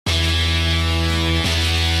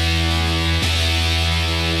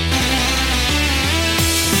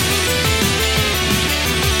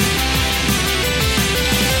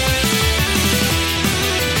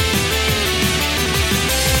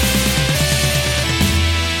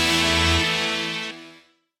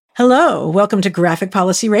Hello, welcome to Graphic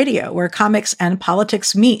Policy Radio, where comics and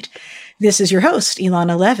politics meet. This is your host,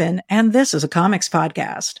 Ilana Levin, and this is a comics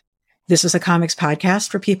podcast. This is a comics podcast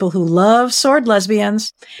for people who love sword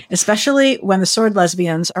lesbians, especially when the sword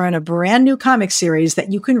lesbians are in a brand new comic series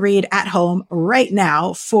that you can read at home right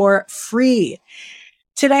now for free.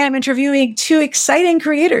 Today I'm interviewing two exciting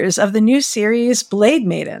creators of the new series, Blade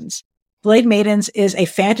Maidens. Blade Maidens is a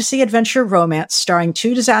fantasy adventure romance starring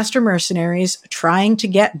two disaster mercenaries trying to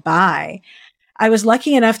get by. I was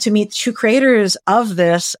lucky enough to meet two creators of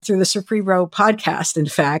this through the Cerebro podcast, in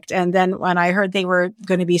fact. And then when I heard they were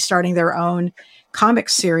going to be starting their own comic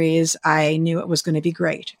series, I knew it was going to be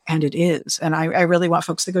great. And it is. And I really want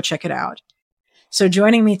folks to go check it out. So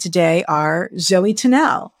joining me today are Zoe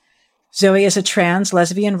Tennell. Zoe is a trans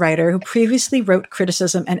lesbian writer who previously wrote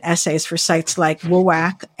criticism and essays for sites like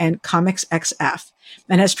WOWAC and Comics XF,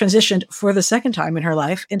 and has transitioned for the second time in her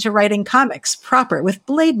life into writing comics proper with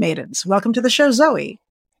Blade Maidens. Welcome to the show, Zoe.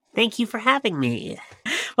 Thank you for having me.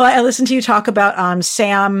 Well, I listened to you talk about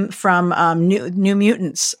Sam from New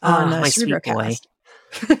Mutants on my sweet boy.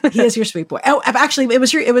 He is your sweet boy. Oh, actually, it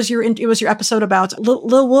was your episode about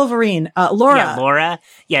Lil Wolverine, Laura. Yeah, Laura.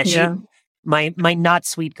 Yeah, my not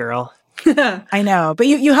sweet girl. I know, but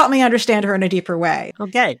you helped me understand her in a deeper way.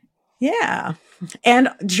 Okay. Yeah. And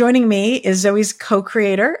joining me is Zoe's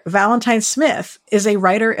co-creator. Valentine Smith is a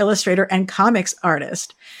writer, illustrator, and comics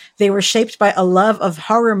artist. They were shaped by a love of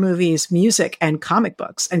horror movies, music, and comic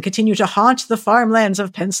books, and continue to haunt the farmlands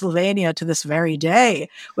of Pennsylvania to this very day.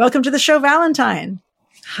 Welcome to the show, Valentine.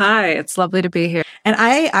 Hi, it's lovely to be here. And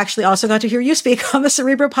I actually also got to hear you speak on the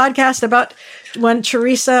Cerebro podcast about when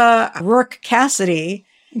Teresa Rourke Cassidy.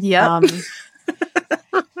 Yep.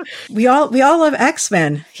 We all love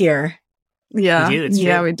X-Men here. Yeah. We do,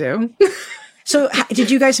 yeah, we do. So did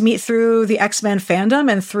you guys meet through the X-Men fandom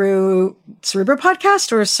and through Cerebro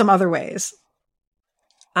podcast or some other ways?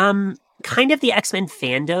 Kind of the X-Men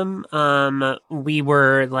fandom. We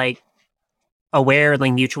were like aware,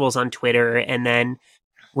 like mutuals on Twitter, and then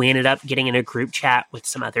we ended up getting in a group chat with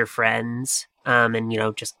some other friends,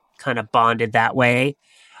 and just kind of bonded that way.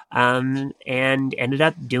 And ended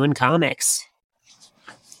up doing comics.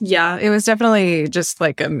 Yeah, it was definitely just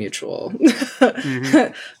like a mutual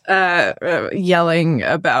yelling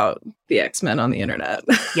about the X-Men on the internet.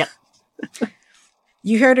 Yep.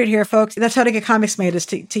 You heard it here, folks. That's how to get comics made, is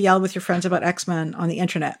to yell with your friends about X-Men on the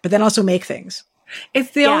internet, but then also make things.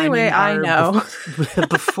 It's the only way I know.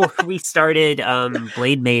 Before we started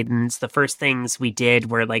Blade Maidens, the first things we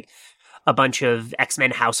did were like a bunch of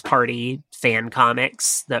X-Men House Party fan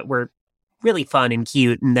comics that were really fun and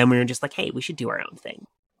cute. And then we were just like, hey, we should do our own thing.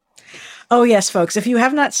 Oh, yes, folks. If you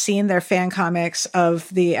have not seen their fan comics of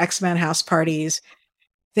the X-Men House Parties,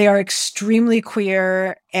 they are extremely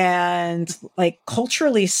queer and like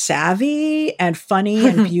culturally savvy and funny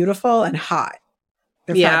and beautiful and hot.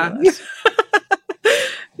 They're fabulous.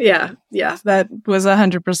 Yeah. That was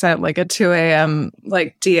 100% like a 2 a.m.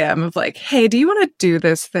 like DM of like, hey, do you want to do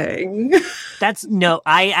this thing?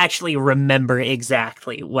 I actually remember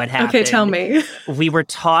exactly what happened. Okay, tell me. We were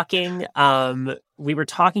talking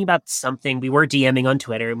about something. We were DMing on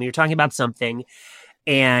Twitter and we were talking about something.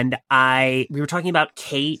 And we were talking about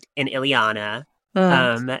Kate and Ileana,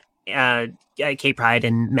 Kate Pride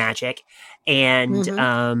and Magic. And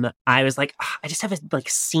I was like, I just have a like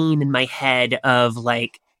scene in my head of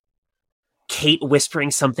like Kate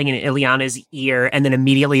whispering something in Ileana's ear, and then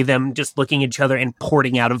immediately them just looking at each other and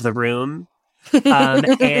porting out of the room.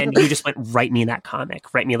 And you just went, write me that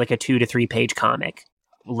comic. Write me like a 2 to 3 page comic.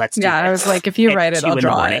 Let's do it. I was like, if you write it, I'll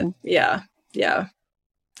draw it. Yeah.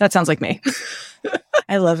 That sounds like me.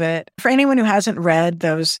 I love it. For anyone who hasn't read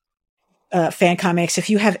those fan comics, if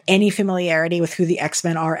you have any familiarity with who the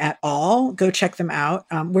X-Men are at all, go check them out.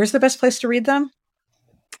 Where's the best place to read them?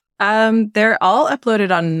 They're all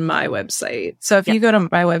uploaded on my website. So if you go to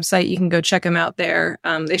my website, you can go check them out there.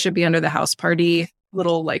 They should be under the House Party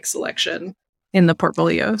little like selection in the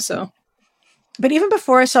portfolio. So, but even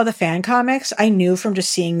before I saw the fan comics, I knew from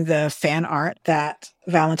just seeing the fan art that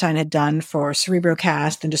Valentine had done for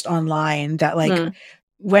Cerebrocast and just online that like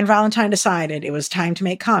when Valentine decided it was time to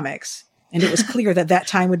make comics, and it was clear that that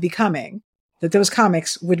time would be coming, that those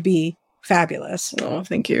comics would be fabulous. Oh,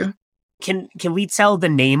 thank you. Can we tell the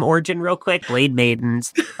name origin real quick? Blade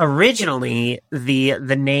Maidens. Originally, the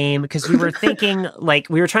name, because we were thinking, like,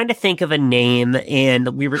 we were trying to think of a name, and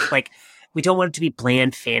we were like, we don't want it to be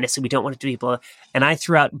bland fantasy. We don't want it to be blah. And I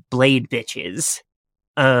threw out Blade Bitches.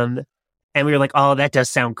 And we were like, oh, that does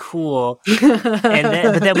sound cool. But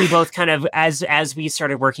then we both kind of, as we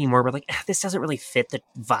started working more, we're like, this doesn't really fit the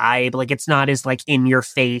vibe. Like, it's not as, like, in your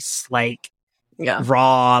face, like,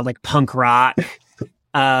 raw, like punk rock.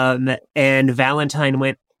 And Valentine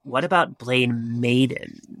went, "What about Blade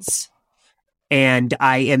Maidens?" And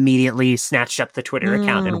I immediately snatched up the Twitter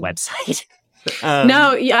account and website.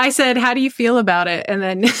 No, I said, "How do you feel about it?" And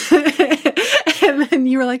then and then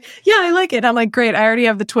you were like, "Yeah, I like it." I'm like, "Great, I already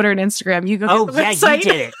have the Twitter and Instagram. You go get the website."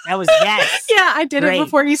 You did it. That was yes. Yeah, I did it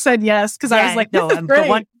before you said yes, because I was like, "No,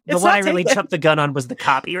 great." The one I really jumped the gun on was the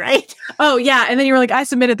copyright. Oh, yeah. And then you were like, "I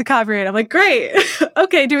submitted the copyright." I'm like, "Great.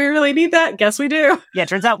 Okay, do we really need that?" Guess we do. Yeah,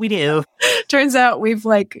 turns out we do. Turns out we've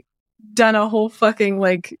like done a whole fucking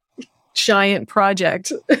like giant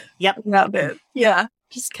project. Yep. About it. Yeah.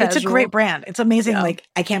 Just casual. It's a great brand. It's amazing. Yeah. Like,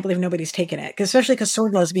 I can't believe nobody's taken it. Especially because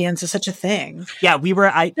sword lesbians is such a thing. Yeah,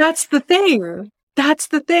 That's the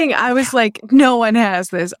thing. I was like, no one has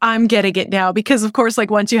this. I'm getting it now. Because of course,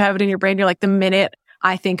 like once you have it in your brain, you're like, the minute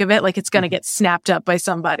I think of it, like it's going to get snapped up by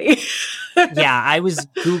somebody. Yeah, I was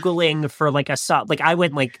Googling for like I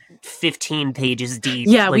went like 15 pages deep.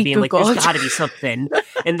 Yeah, like, we being Googled. Like, there's got to be something.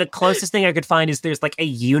 And the closest thing I could find is there's like a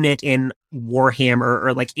unit in Warhammer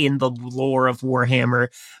or like in the lore of Warhammer,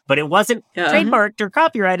 but it wasn't trademarked or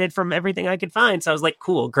copyrighted from everything I could find. So I was like,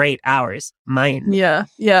 cool, great, ours, mine. Yeah.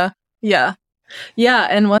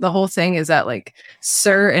 And what the whole thing is that like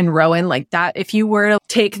Sir and Rowan, like that, if you were to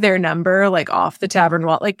take their number like off the tavern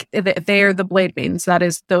wall, like they are the Blade Maidens. That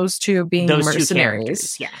is those two being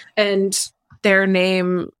mercenaries. Yeah. And their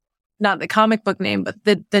name, not the comic book name, but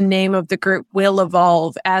the name of the group will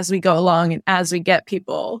evolve as we go along and as we get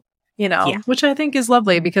people, which I think is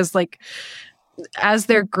lovely because like as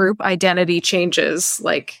their group identity changes,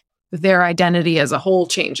 like their identity as a whole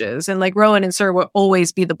changes. And like Rowan and Sir will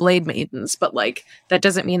always be the Blade Maidens, but like that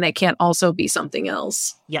doesn't mean they can't also be something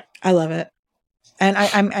else. Yep. I love it. And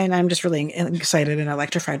I'm just really excited and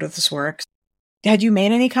electrified with this work. Had you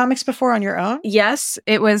made any comics before on your own? Yes,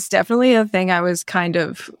 it was definitely a thing I was kind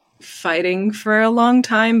of fighting for a long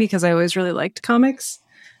time because I always really liked comics,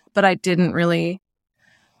 but I hadn't really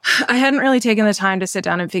taken the time to sit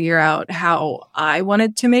down and figure out how I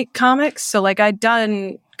wanted to make comics. So like I'd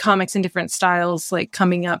done comics in different styles, like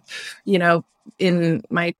coming up, in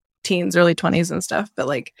my teens, early 20s and stuff. But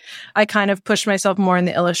like, I kind of pushed myself more in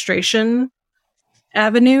the illustration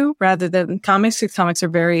avenue rather than comics, because comics are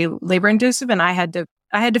very labor intensive. And I had to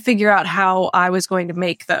figure out how I was going to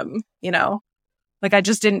make them, like I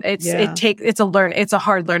just didn't, it's a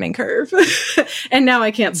hard learning curve and now I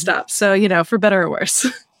can't stop. So, for better or worse.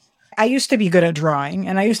 I used to be good at drawing,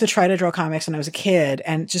 and I used to try to draw comics when I was a kid,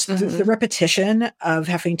 and just the repetition of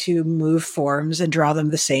having to move forms and draw them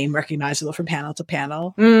the same, recognizable from panel to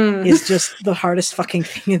panel, is just the hardest fucking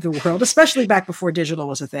thing in the world, especially back before digital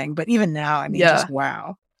was a thing. But even now, I mean, just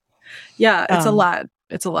wow. Yeah, it's a lot.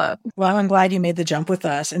 It's a lot. Well, I'm glad you made the jump with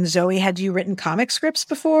us. And Zoe, had you written comic scripts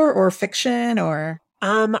before, or fiction, or...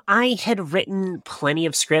 I had written plenty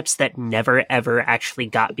of scripts that never, ever actually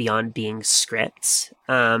got beyond being scripts.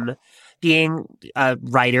 Being a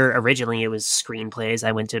writer, originally it was screenplays.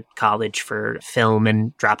 I went to college for film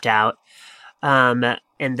and dropped out. And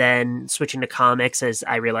then switching to comics as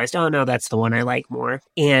I realized, oh no, that's the one I like more.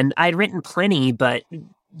 And I'd written plenty, but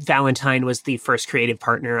Valentine was the first creative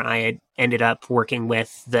partner I had ended up working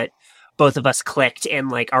with that both of us clicked, and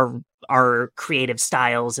like our creative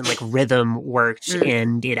styles and like rhythm worked,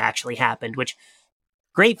 and it actually happened, which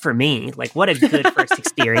great for me. Like, what a good first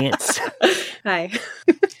experience. Hi.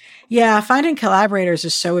 Yeah, finding collaborators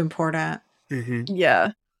is so important. Mm-hmm.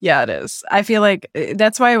 Yeah, it is. I feel like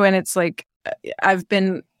that's why when it's like, I've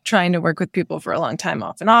been trying to work with people for a long time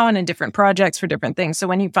off and on in different projects for different things. So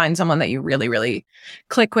when you find someone that you really, really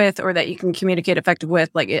click with, or that you can communicate effective with,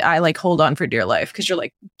 like I like hold on for dear life, because you're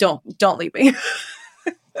like, don't leave me.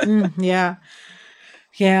 Yeah.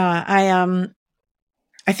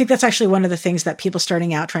 I think that's actually one of the things that people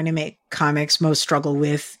starting out trying to make comics most struggle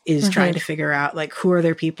with is trying to figure out like, who are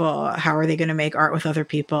their people? How are they going to make art with other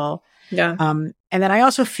people? Yeah. And then I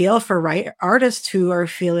also feel for artists who are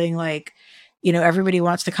feeling like, everybody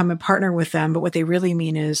wants to come and partner with them, but what they really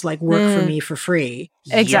mean is like work for me for free.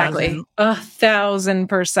 Exactly.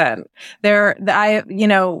 1,000%.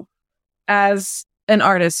 As an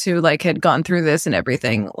artist who like had gone through this and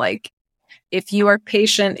everything, like if you are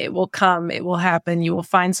patient, it will come, it will happen. You will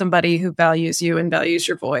find somebody who values you and values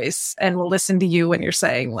your voice and will listen to you when you're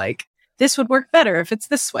saying like, this would work better if it's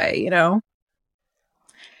this way,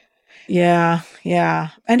 Yeah.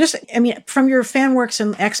 And just, from your fan works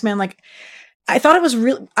in X-Men, like I thought it was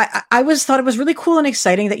thought it was really cool and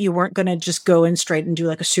exciting that you weren't going to just go in straight and do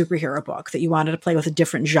like a superhero book, that you wanted to play with a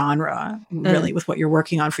different genre, really, with what you're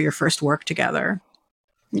working on for your first work together.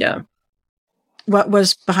 Yeah. What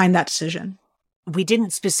was behind that decision? we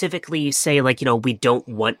didn't specifically say, like, we don't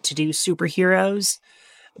want to do superheroes,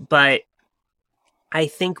 but I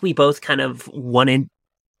think we both kind of wanted,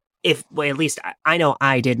 at least I know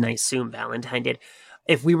I did, and I assume Valentine did.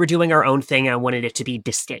 If we were doing our own thing, I wanted it to be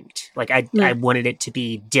distinct. Like, I wanted it to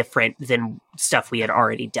be different than stuff we had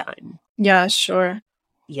already done. Yeah, sure.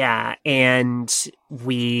 Yeah, and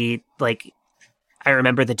we, like, I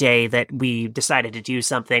remember the day that we decided to do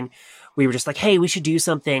something, we were just like, hey, we should do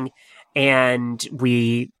something, and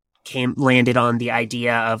we landed on the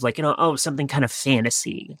idea of, like, something kind of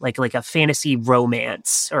fantasy, like a fantasy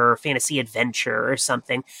romance or fantasy adventure or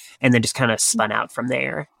something, and then just kind of spun out from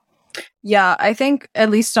there. Yeah, I think at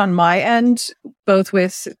least on my end, both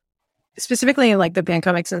with specifically like the band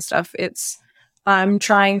comics and stuff, I'm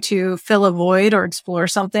trying to fill a void or explore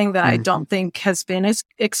something that I don't think has been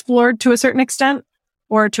explored to a certain extent,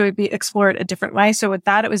 or to be explored a different way. So with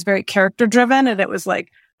that, it was very character driven, and it was like,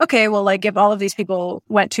 okay, well, like if all of these people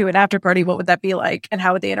went to an after party, what would that be like, and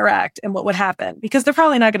how would they interact, and what would happen? Because they're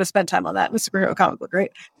probably not going to spend time on that in a superhero comic book,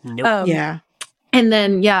 right? Nope. Yeah. And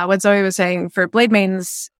then, what Zoe was saying for Blade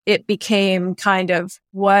Maidens, it became kind of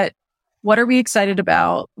what are we excited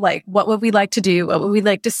about? Like, what would we like to do? What would we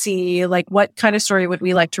like to see? Like, what kind of story would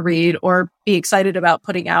we like to read or be excited about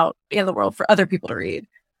putting out in the world for other people to read?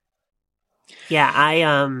 Yeah,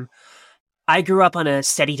 I grew up on a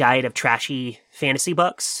steady diet of trashy fantasy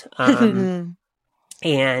books, and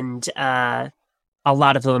a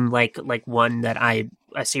lot of them, like one that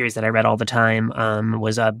a series that I read all the time,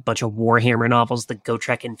 was a bunch of Warhammer novels, the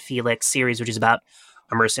Gotrek and Felix series, which is about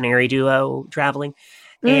a mercenary duo traveling.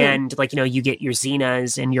 And like, you get your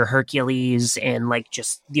Xenas and your Hercules and like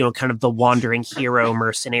just, kind of the wandering hero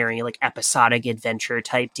mercenary, like episodic adventure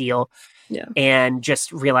type deal. Yeah. And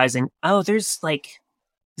just realizing, there's like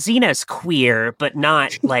Xena's queer, but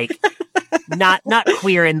not like not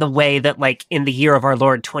queer in the way that, like, in the year of our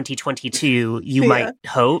Lord 2022 you might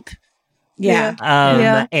hope. Yeah.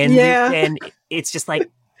 And it's just like,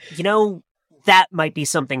 that might be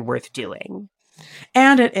something worth doing.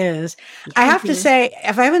 And it is. I have to say,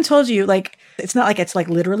 if I haven't told you, like, it's not like it's like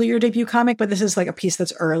literally your debut comic, but this is like a piece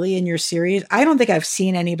that's early in your series. I don't think I've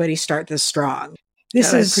seen anybody start this strong.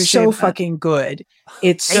 This is so fucking good.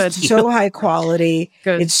 It's so high quality.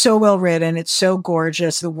 Good. It's so well written. It's so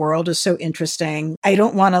gorgeous. The world is so interesting. I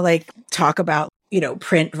don't want to like talk about,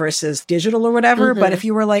 print versus digital or whatever. But if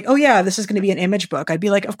you were like, oh yeah, this is going to be an image book, I'd be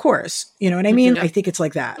like, of course. You know what I mean? I think it's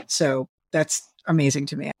like that. So that's amazing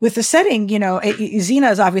to me. With the setting,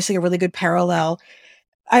 Xena is obviously a really good parallel.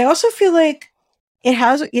 I also feel like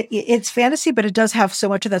it's fantasy, but it does have so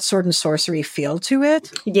much of that sword and sorcery feel to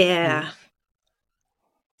it. Yeah.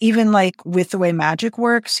 Even like with the way magic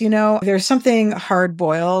works, there's something hard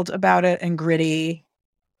boiled about it and gritty.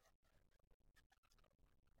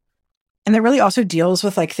 And that really also deals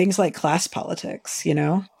with like things like class politics,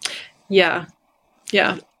 Yeah. Yeah.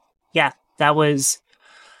 Yeah. That was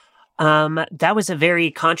a very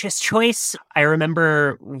conscious choice. I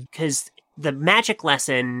remember because the Magic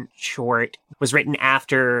Lesson short was written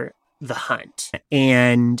after The Hunt,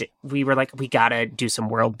 and we were like, we gotta do some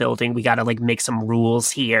world building. We gotta like make some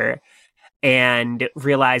rules here, and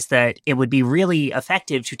realized that it would be really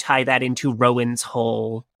effective to tie that into Rowan's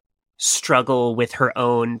whole struggle with her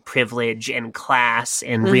own privilege and class,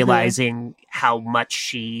 and realizing how much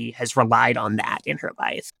she has relied on that in her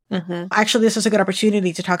life. Actually, this is a good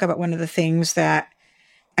opportunity to talk about one of the things that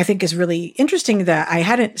I think is really interesting that I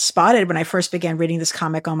hadn't spotted when I first began reading this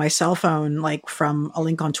comic on my cell phone, like from a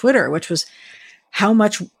link on Twitter, which was how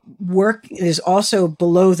much work is also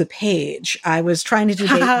below the page. I was trying to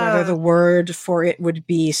debate whether the word for it would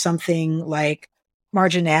be something like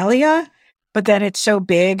marginalia, but then it's so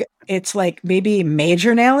big, it's like maybe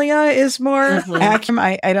majornalia is more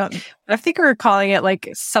accurate. I think we're calling it like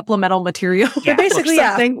supplemental material. Yeah, basically,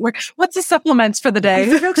 What's the supplements for the day?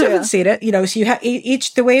 If folks haven't seen it, so you have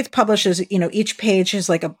the way it's published is, each page is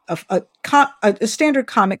like a standard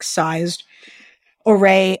comic sized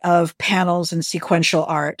array of panels and sequential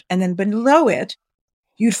art. And then below it,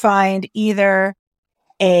 you'd find either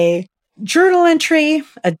a journal entry,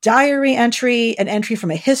 a diary entry, an entry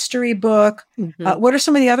from a history book. What are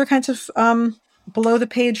some of the other kinds of below the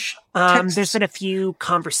page text? There's been a few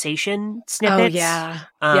conversation snippets. Oh,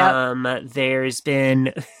 yeah. There's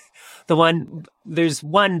been there's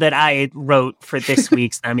one that I wrote for this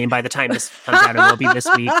week's. I mean, by the time this comes out, it will be this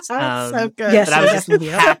week's. So good. Yes, but I was just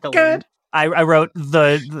cackling. Good. I wrote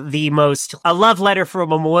a love letter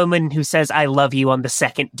from a woman who says "I love you" on the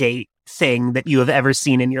second date thing that you have ever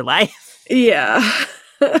seen in your life. Yeah.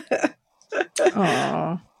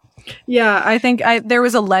 Aww. Yeah, I think there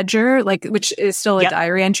was a ledger, like, which is still a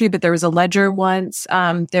diary entry, but there was a ledger once.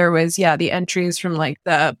 There was, the entries from like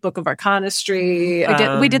the Book of Arcanistry.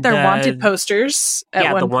 We did their wanted posters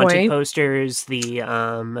at one point. Yeah, the wanted posters,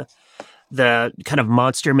 the kind of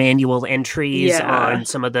monster manual entries on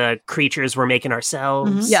some of the creatures we're making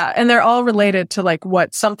ourselves. Mm-hmm. Yeah, and they're all related to like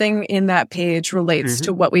what something in that page relates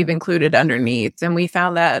to what we've included underneath. And we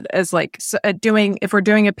found that as like if we're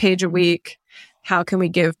doing a page a week, how can we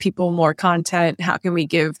give people more content? How can we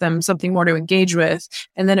give them something more to engage with?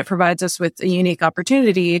 And then it provides us with a unique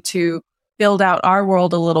opportunity to build out our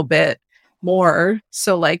world a little bit more.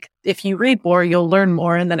 So like if you read more, you'll learn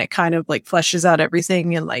more. And then it kind of like fleshes out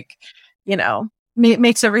everything and like,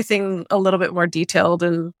 makes everything a little bit more detailed.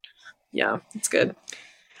 And it's good.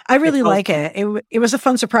 I really like it. It was a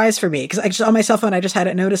fun surprise for me because I just on my cell phone, I just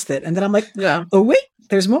hadn't noticed it. And then I'm like, oh, wait,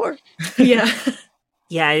 there's more. Yeah.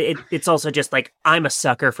 Yeah, it's also just like, I'm a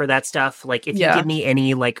sucker for that stuff. Like, if you give me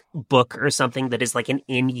any like book or something that is like an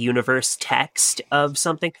in-universe text of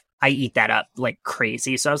something, I eat that up like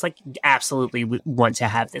crazy. So I was like, absolutely want to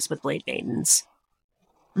have this with Blade Maidens.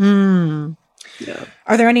 Yeah.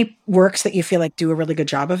 Are there any works that you feel like do a really good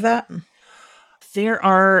job of that? There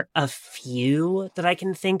are a few that I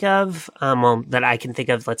can think of.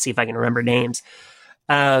 Let's see if I can remember names.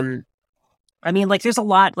 I mean, like, there's a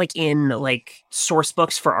lot, like, in, like, source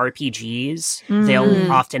books for RPGs.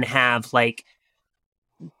 They'll often have, like,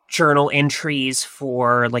 journal entries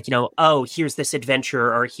for, like, oh, here's this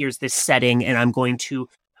adventure or here's this setting, and I'm going to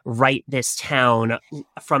write this town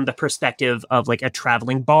from the perspective of, like, a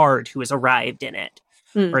traveling bard who has arrived in it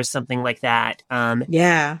or something like that.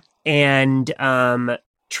 And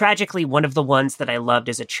tragically, one of the ones that I loved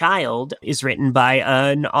as a child is written by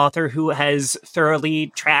an author who has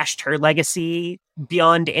thoroughly trashed her legacy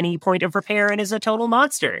beyond any point of repair and is a total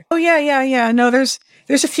monster. Oh, yeah. No, there's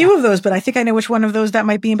a few of those, but I think I know which one of those that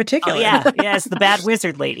might be in particular. Oh, yeah. It's the bad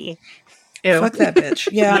wizard lady. Ew. Fuck that bitch.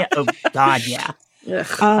 Yeah. Oh, God, yeah.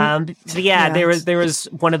 There was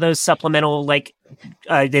one of those supplemental, like,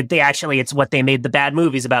 it's what they made the bad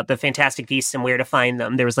movies about, the Fantastic Beasts and Where to Find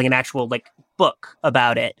Them. There was like an actual like book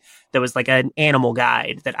about it. There was like an animal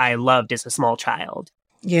guide that I loved as a small child.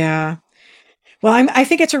 Yeah. Well, I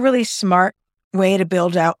think it's a really smart way to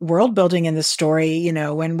build out world building in the story,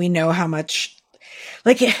 when we know how much,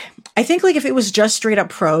 like, I think like if it was just straight up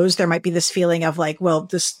prose, there might be this feeling of like, well,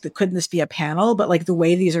 couldn't this be a panel? But like the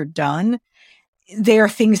way these are done, they are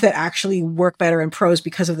things that actually work better in prose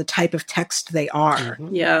because of the type of text they are.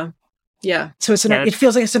 Mm-hmm. Yeah. So it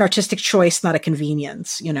feels like it's an artistic choice, not a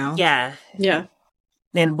convenience, Yeah. Yeah.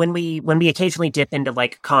 And when we occasionally dip into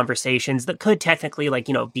like conversations that could technically like,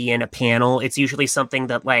 be in a panel, it's usually something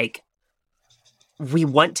that like we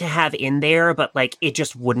want to have in there, but like it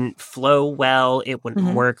just wouldn't flow well. It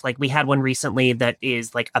wouldn't work. Like we had one recently that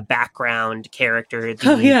is like a background character,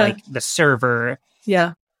 like the server.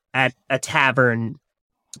 Yeah. At a tavern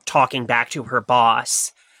talking back to her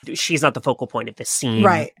boss. She's not the focal point of this scene.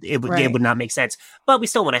 Right. It would not make sense. But we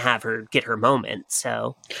still want to have her get her moment,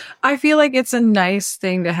 so. I feel like it's a nice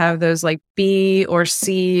thing to have those like B or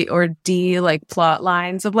C or D like plot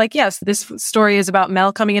lines of like, yes, this story is about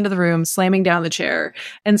Mel coming into the room, slamming down the chair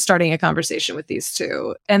and starting a conversation with these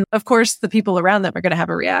two. And of course, the people around them are going to have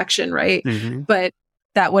a reaction, right? Mm-hmm. But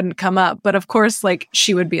that wouldn't come up. But of course, like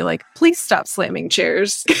she would be like, please stop slamming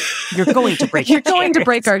chairs. You're going to break You're going to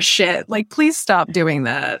break our shit. Like, please stop doing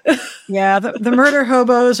that. Yeah, the murder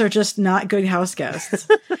hobos are just not good house guests.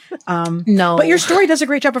 No. But your story does a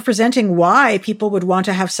great job of presenting why people would want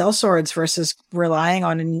to have sellswords versus relying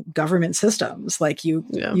on government systems. Like you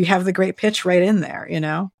have the great pitch right in there,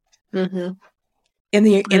 Mm-hmm. In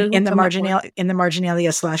the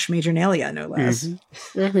marginalia/majornalia, no less.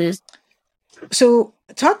 Mm-hmm. Mm-hmm. So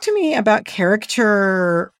talk to me about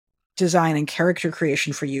character design and character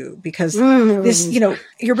creation for you, because this,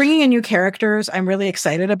 you're bringing in new characters. I'm really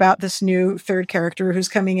excited about this new third character who's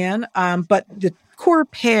coming in. But the core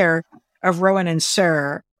pair of Rowan and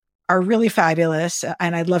Sir are really fabulous.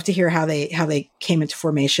 And I'd love to hear how they came into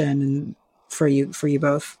formation and for you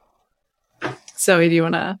both. Zoe, do you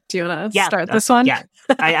wanna start this one? Yeah,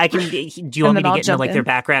 I can. Do you want me to get into like their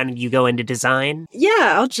background and you go into design?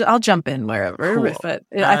 Yeah, I'll jump in wherever. Cool. But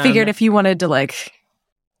I figured if you wanted to like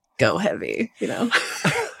go heavy,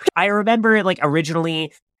 I remember like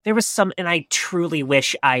originally there was some, and I truly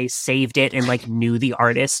wish I saved it and like knew the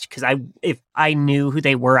artist, because if I knew who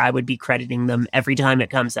they were, I would be crediting them every time it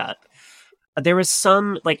comes up. There was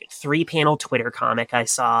some like 3-panel Twitter comic I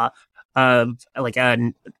saw of like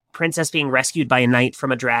a princess being rescued by a knight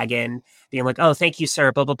from a dragon, being like, oh, thank you,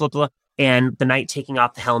 sir, blah, blah, blah, blah. and the knight taking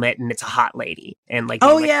off the helmet and it's a hot lady. And like,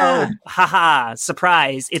 Oh, like, yeah. oh, haha,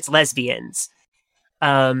 surprise, it's lesbians.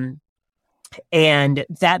 And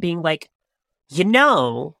that being like,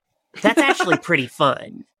 that's actually pretty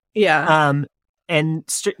fun. Yeah. And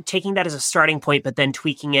taking that as a starting point, but then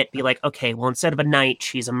tweaking it, be like, okay, well, instead of a knight,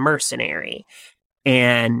 she's a mercenary.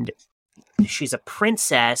 And she's a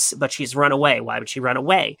princess, but she's run away. Why would she run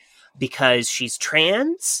away? Because she's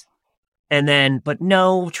trans? And then, but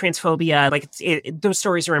no, transphobia, like, those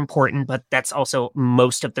stories are important, but that's also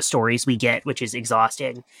most of the stories we get, which is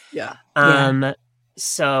exhausting. Yeah.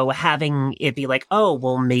 So having it be like, oh,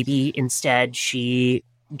 well, maybe instead she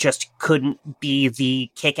just couldn't be the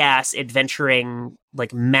kick-ass, adventuring,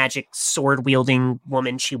 like, magic sword-wielding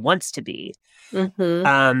woman she wants to be.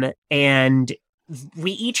 Mm-hmm. And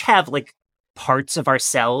we each have, like, parts of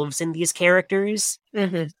ourselves in these characters.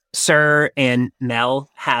 Mm-hmm. Sir and Mel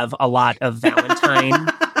have a lot of Valentine.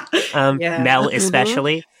 Mel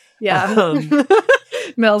especially. Yeah.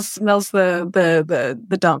 Mel's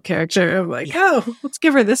the dump character. I'm like, oh, let's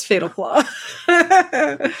give her this fatal flaw.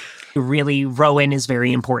 Really, Rowan is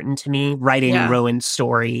very important to me. Writing Rowan's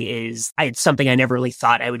story is something I never really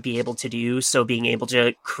thought I would be able to do. So being able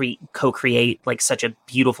to co-create like such a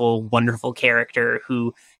beautiful, wonderful character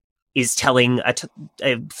who is telling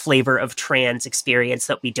a flavor of trans experience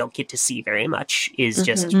that we don't get to see very much is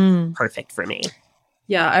just perfect for me.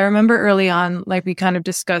 Yeah, I remember early on, like we kind of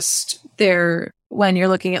discussed when you're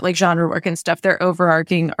looking at like genre work and stuff, they're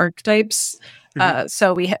overarching archetypes.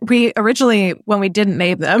 So we originally, when we didn't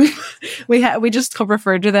name them, we just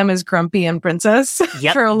referred to them as Grumpy and Princess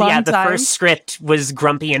for a long time. The first script was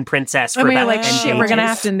Grumpy and Princess. For about like, 10 shit, we're gonna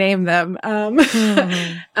have to name them.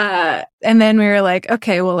 And then we were like,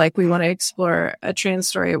 okay, well, like we want to explore a trans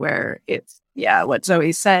story where it's what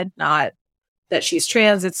Zoe said, not that she's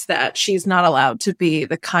trans, it's that she's not allowed to be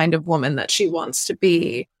the kind of woman that she wants to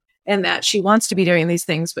be. And that she wants to be doing these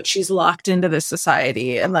things, but she's locked into this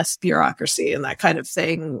society and this bureaucracy and that kind of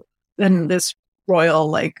thing. And this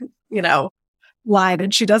royal, like, line.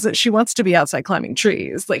 And she wants to be outside climbing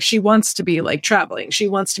trees. Like, she wants to be like traveling. She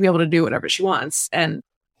wants to be able to do whatever she wants. And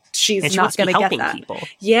she's not going to get that. People.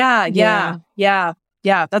 Yeah.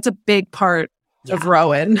 That's a big part of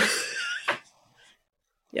Rowan.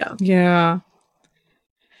 Yeah.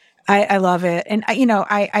 I love it. And,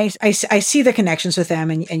 I see the connections with them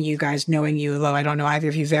and you guys knowing you, though I don't know either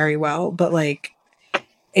of you very well, but like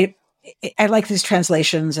I like these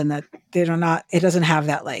translations and that it doesn't have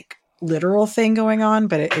that like literal thing going on,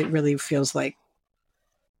 but it really feels like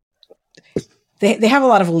they have a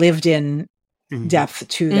lot of lived in depth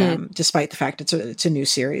to them, despite the fact it's a new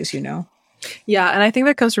series, Yeah, and I think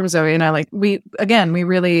that comes from Zoe and I. We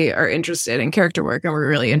really are interested in character work, and we're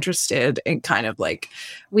really interested in kind of like,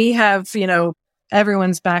 we have,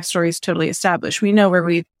 everyone's backstory is totally established. We know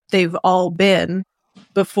where they've all been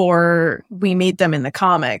before we meet them in the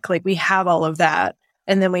comic. Like, we have all of that,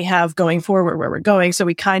 and then we have going forward where we're going. So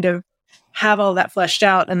we kind of have all that fleshed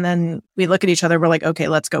out, and then we look at each other, we're like, okay,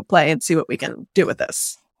 let's go play and see what we can do with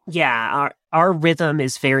this. Yeah, our rhythm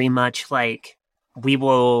is very much like, we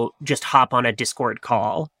will just hop on a Discord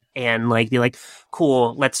call and like be like,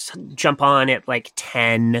 cool, let's jump on at like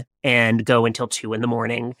 10 and go until 2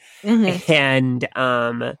 a.m.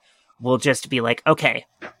 And we'll just be like, okay,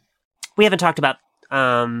 we haven't talked about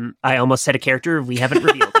I almost said a character we haven't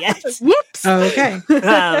revealed yet. Whoops. Oh, okay.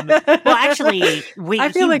 Well, actually, he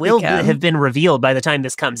will have been revealed by the time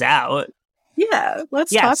this comes out. Yeah,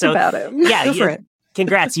 let's talk about him. Yeah, Go for it.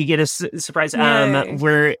 Congrats, you get a surprise.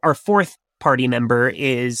 Our fourth party member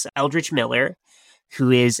is Eldridge Miller,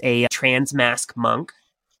 who is a trans mask monk.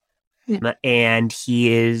 And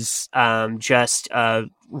he is just a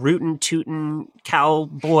rootin' tootin'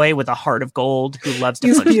 cowboy with a heart of gold who loves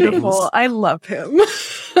to punch beautiful. things. I love him.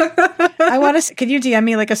 I want to. Could you DM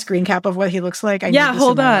me like a screen cap of what he looks like?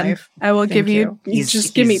 Hold on. I will give you.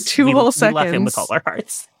 Give me 2 whole seconds. We love him with all our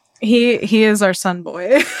hearts. He is our sun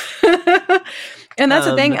boy, and that's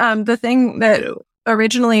the thing. The thing that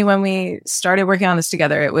originally when we started working on this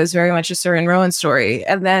together, it was very much a Sir and Rowan story,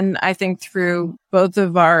 and then I think through both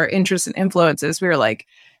of our interests and influences, we were like,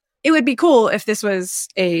 it would be cool if this was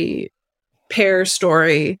a pair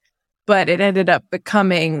story, but it ended up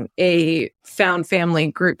becoming a found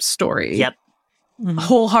family group story. Yep.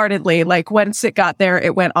 Wholeheartedly. Like, once it got there,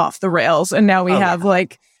 it went off the rails, and now we have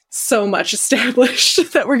like so much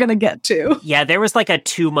established that we're going to get to. Yeah, there was like a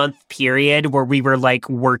 2-month period where we were like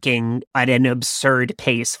working at an absurd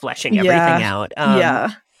pace, fleshing everything out.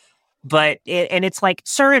 But it's like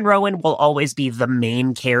Sir and Rowan will always be the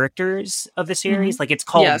main characters of the series. Like it's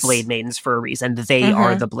called Blade Maidens for a reason. They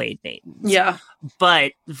are the Blade Maidens. Yeah.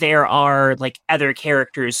 But there are like other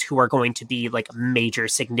characters who are going to be like major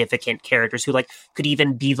significant characters who like could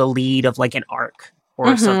even be the lead of like an arc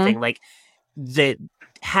or something. Like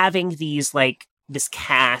having these like this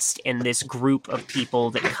cast and this group of people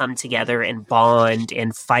that come together and bond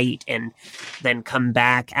and fight and then come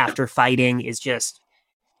back after fighting is just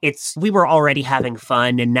we were already having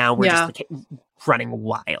fun and now we're just like running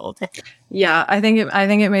wild. Yeah, I think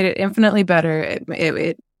it made it infinitely better.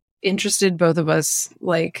 It interested both of us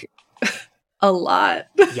like a lot.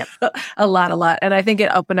 Yep. a lot. And I think it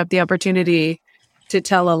opened up the opportunity to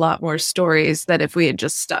tell a lot more stories that if we had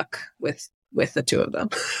just stuck with the two of them.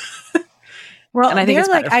 Well, and I think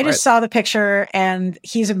I just saw the picture and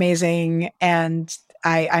he's amazing and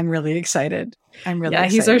I'm really excited.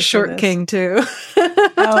 He's our short king too.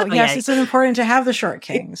 Oh yes, it's important to have the short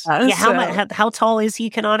kings. Yeah, how tall is he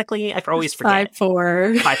canonically? I always forget.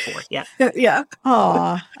 5'4". 5'4". Yeah. Yeah.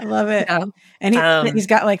 Oh, I love it. Yeah. And he's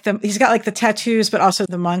got like the tattoos, but also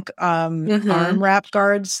the monk arm wrap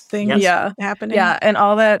guards thing. Happening. Yeah, and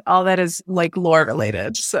all that is like lore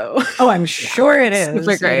related. So I'm sure it is.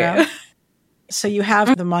 Super great. You know? So you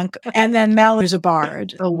have the monk, and then Mel, who's a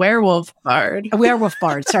bard, a werewolf bard.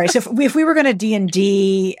 Sorry. So if we were going to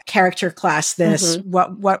D&D character class this,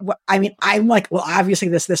 what? I mean, I'm like, well, obviously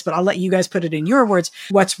this, but I'll let you guys put it in your words.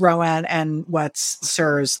 What's Rowan and what's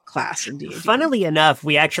Sir's class in D&D? Funnily enough,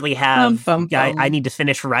 we actually have. I need to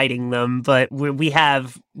finish writing them, but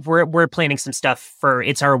we're planning some stuff for.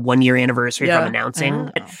 It's our 1-year anniversary from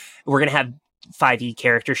announcing. Oh. We're gonna have 5e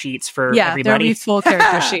character sheets for everybody. There'll be full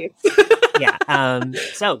character sheets. Yeah.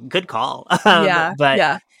 So good call.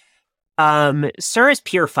 Sir is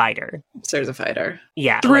pure fighter. Sir's a fighter.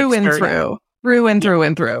 Yeah. Through and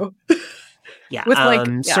through.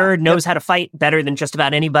 Yeah. Sir knows how to fight better than just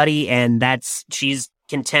about anybody. And she's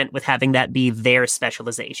content with having that be their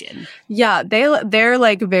specialization. Yeah. They're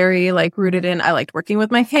like very like rooted in, I liked working with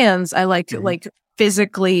my hands. I liked like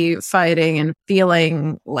physically fighting and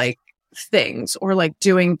feeling like things or like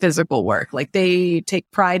doing physical work. Like they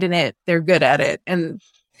take pride in it. They're good at it. And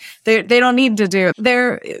they don't need to do.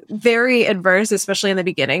 They're very adverse, especially in the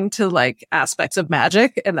beginning, to like aspects of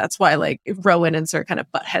magic. And that's why like Rowan and Sir kind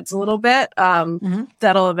of butt heads a little bit.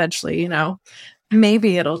 That'll eventually,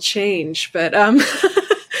 maybe it'll change. But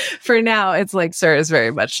for now, it's like Sir is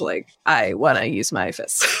very much like, I want to use my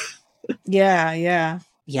fists. Yeah.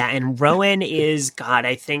 Yeah. And Rowan is,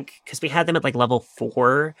 I think, because we had them at like level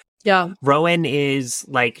 4. Yeah. Rowan is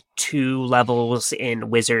like 2 levels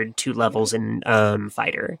in wizard, 2 levels in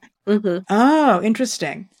fighter. Oh,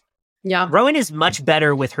 interesting. Yeah. Rowan is much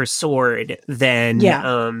better with her sword than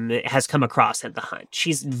has come across at the hunt.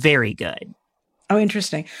 She's very good. Oh,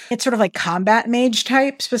 interesting. It's sort of like combat mage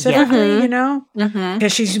type specifically,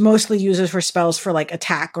 because she mostly uses her spells for like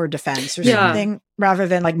attack or defense or something, rather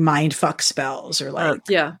than like mind fuck spells or like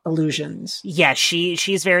illusions. Yeah,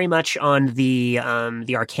 she's very much on the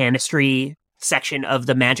arcanistry section of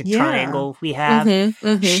the magic triangle we have.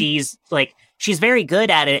 She's very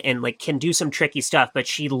good at it and like can do some tricky stuff, but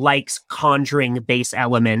she likes conjuring base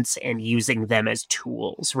elements and using them as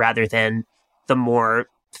tools rather than the more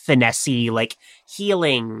finessey, like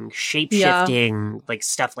healing, shape-shifting, like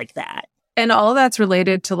stuff like that. And all of that's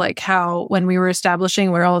related to like how when we were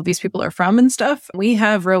establishing where all of these people are from and stuff, we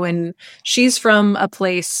have Rowan, she's from a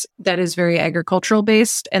place that is very agricultural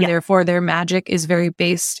based and therefore their magic is very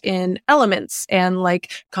based in elements and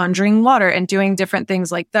like conjuring water and doing different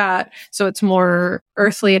things like that. So it's more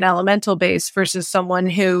earthly and elemental based versus someone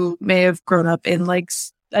who may have grown up in like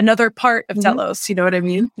another part of Telos. You know what I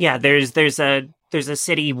mean? Yeah, there's a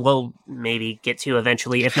city we'll maybe get to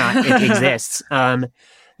eventually, if not it exists,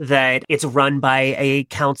 that it's run by a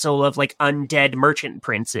council of like undead merchant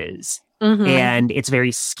princes. And it's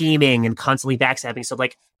very scheming and constantly backstabbing. So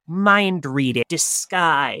like mind reading,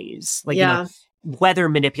 disguise, like weather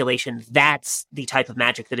manipulation, that's the type of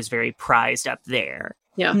magic that is very prized up there.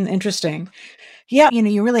 Yeah. Interesting. Yeah,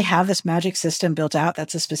 you really have this magic system built out.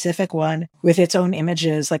 That's a specific one with its own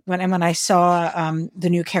images. Like when I saw the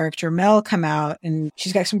new character Mel come out, and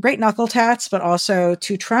she's got some great knuckle tats, but also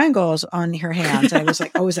 2 triangles on her hands. I was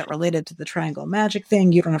like, oh, is that related to the triangle magic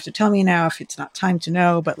thing? You don't have to tell me now if it's not time to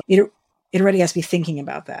know, but it already has me thinking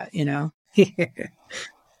about that,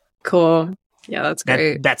 Cool. Yeah, that's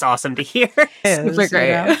great. That's awesome to hear. Super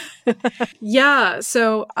great. Yeah.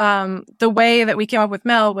 So the way that we came up with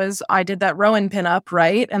Mel was I did that Rowan pinup,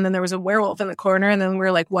 right? And then there was a werewolf in the corner. And then we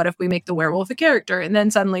were like, what if we make the werewolf a character? And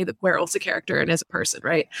then suddenly the werewolf's a character and is a person,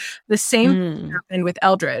 right? The same thing happened with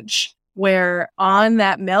Eldridge, where on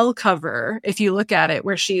that Mel cover, if you look at it,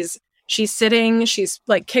 where she's sitting, she's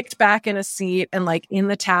like kicked back in a seat and like in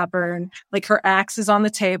the tavern, like her axe is on the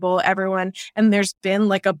table, everyone, and there's been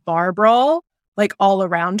like a bar brawl like all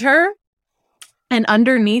around her. And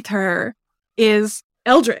underneath her is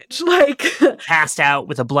Eldridge, like passed out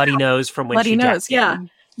with a bloody nose from when bloody she nose. jacked in.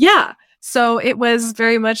 Yeah. So it was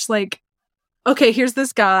very much like, okay, here's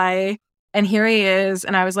this guy, and here he is.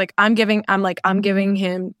 And I was like, I'm giving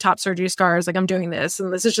him top surgery scars. Like, I'm doing this.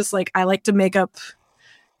 And this is just like, I like to make up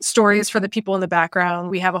stories for the people in the background.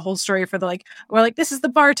 We have a whole story for we're like, this is the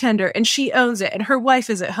bartender and she owns it and her wife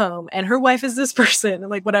is at home and her wife is this person and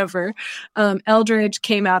like whatever. Eldridge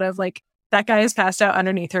came out of like, that guy is passed out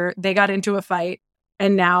underneath her. They got into a fight,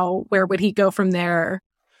 and now where would he go from there?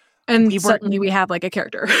 And suddenly we have like a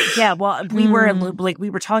character. Yeah, well, we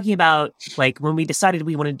were talking about like when we decided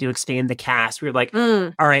we wanted to expand the cast, we were like,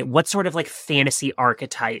 all right, what sort of like fantasy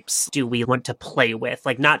archetypes do we want to play with?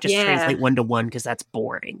 Like not just translate 1-to-1 because that's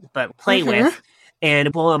boring, but play with.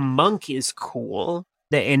 And well, a monk is cool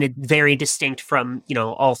and it's very distinct from,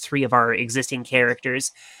 all three of our existing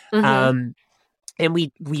characters. And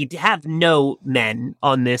we have no men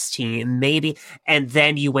on this team, maybe. And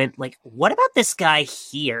then you went like, what about this guy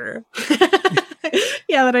here?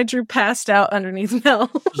 Yeah, that I drew passed out underneath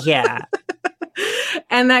Mel. Yeah.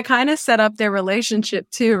 And that kind of set up their relationship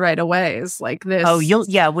too right away. Is like this. Oh,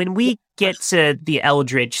 when we get to the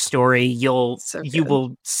Eldridge story, you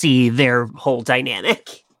will see their whole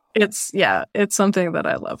dynamic. It's something that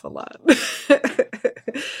I love a lot.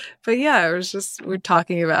 But yeah, we're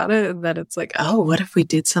talking about it, and then it's like, oh, what if we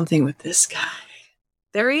did something with this guy?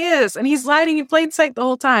 There he is, and he's hiding in plain sight the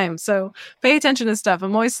whole time. So pay attention to stuff.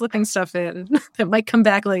 I'm always slipping stuff in that might come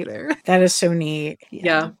back later. That is so neat.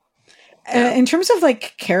 Yeah. In terms of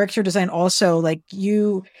like character design, also like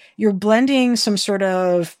you're blending some sort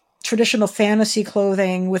of traditional fantasy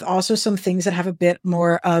clothing with also some things that have a bit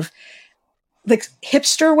more of like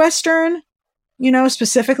hipster Western,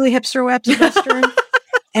 specifically hipster Western.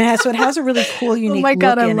 And so it has a really cool, unique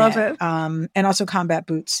look I love it. And also combat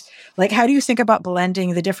boots. Like, how do you think about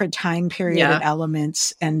blending the different time period and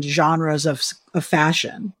elements and genres of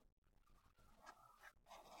fashion?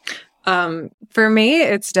 For me,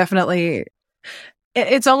 it's definitely,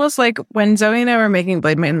 it's almost like when Zoe and I were making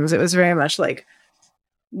Blade Maidens, it was very much like,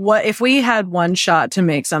 what if we had one shot to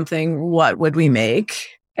make something, what would we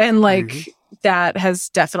make? And like, that has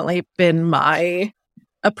definitely been my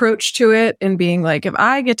approach to it, and being like, if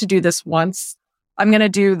I get to do this once, I'm going to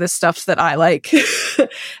do the stuff that I like.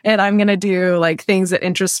 And I'm going to do like things that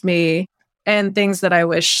interest me and things that I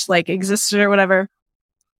wish like existed or whatever.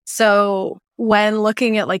 So when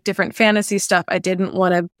looking at like different fantasy stuff, I didn't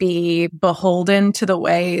want to be beholden to the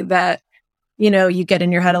way that, you get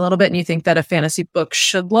in your head a little bit and you think that a fantasy book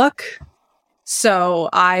should look. So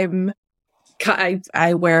I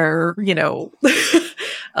wear,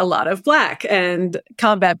 a lot of black and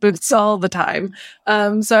combat boots all the time.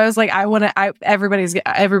 So I was like, everybody's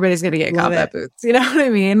going to get combat boots. You know what I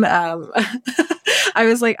mean? I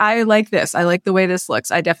was like, I like this. I like the way this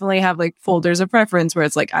looks. I definitely have like folders of preference where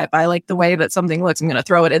it's like, if I like the way that something looks, I'm going to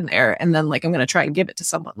throw it in there. And then like, I'm going to try and give it to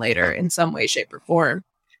someone later in some way, shape or form.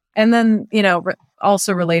 And then,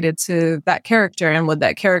 also related to that character, and would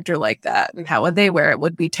that character like that? And how would they wear it?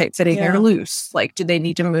 Would be tight fitting or loose? Like, do they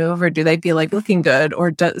need to move, or do they feel like looking good?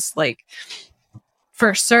 Or does like,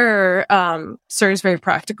 for Sir, Sir is very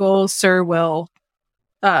practical. Sir will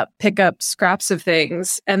pick up scraps of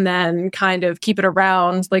things and then kind of keep it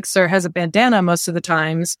around. Like Sir has a bandana most of the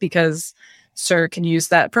times because Sir can use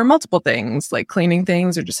that for multiple things, like cleaning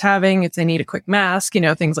things or just having, if they need a quick mask,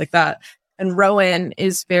 things like that. And Rowan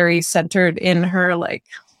is very centered in her, like,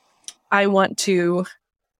 I want to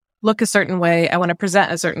look a certain way. I want to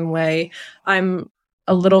present a certain way. I'm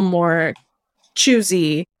a little more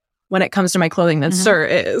choosy when it comes to my clothing than Sir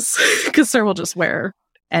is, because Sir will just wear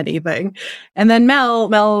anything. And then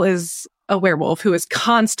Mel is a werewolf who is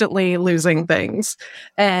constantly losing things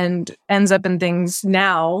and ends up in things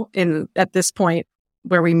now at this point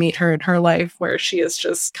where we meet her in her life, where she is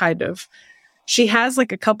just kind of, she has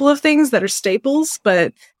like a couple of things that are staples,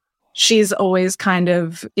 but she's always kind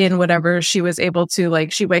of in whatever she was able to,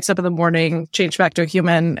 like, she wakes up in the morning, change back to a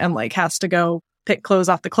human, and like has to go pick clothes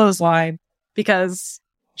off the clothesline because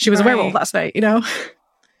she was a werewolf last night,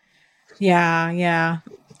 Yeah.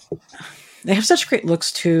 They have such great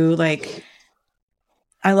looks too. Like,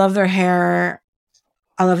 I love their hair.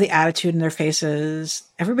 I love the attitude in their faces.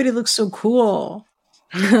 Everybody looks so cool.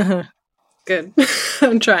 Good.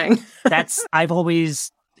 I'm trying. I've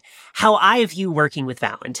always, how I view working with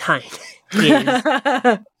Valentine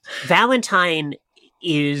is Valentine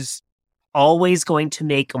is always going to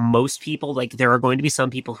make most people, like, there are going to be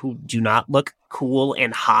some people who do not look cool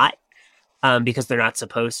and hot because they're not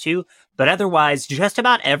supposed to. But otherwise, just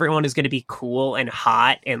about everyone is going to be cool and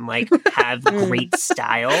hot and, like, have great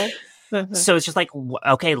style. So it's just like,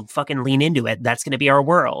 okay, fucking lean into it. That's going to be our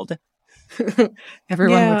world.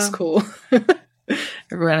 Everyone looks cool.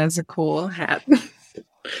 Everyone has a cool hat.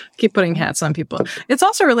 Keep putting hats on people. It's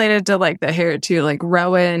also related to, like, the hair, too. Like,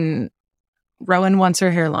 Rowan wants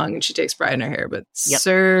her hair long and she takes pride in her hair. But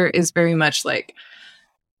Sir is very much like,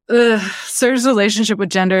 Sir's relationship with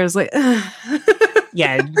gender is like,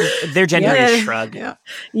 yeah, their gender is shrug.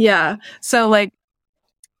 Yeah. So, like,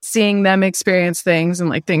 seeing them experience things and,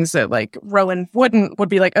 like, things that, like, Rowan would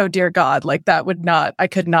be like, oh dear God, like, I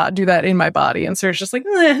could not do that in my body. And Sir's just like,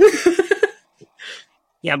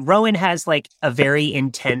 Yeah, Rowan has, like, a very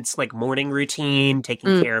intense, like, morning routine,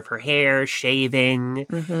 taking care of her hair, shaving,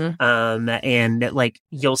 and, like,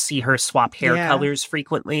 you'll see her swap hair colors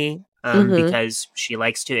frequently because she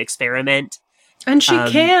likes to experiment. And she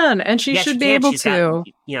can, and she should be able to.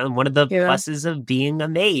 Got, one of the pluses of being a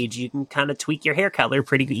mage, you can kind of tweak your hair color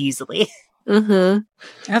pretty easily.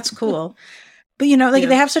 That's cool. But, you know, like,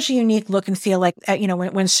 they have such a unique look and feel. Like, you know,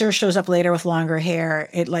 when Sir shows up later with longer hair,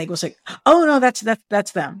 it, like, was like, oh no, that's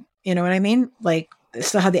them. You know what I mean? Like,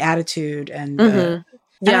 still had the attitude, and and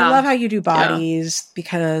I love how you do bodies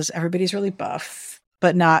because everybody's really buff,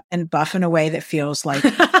 but not buff in a way that feels like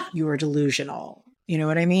you are delusional. You know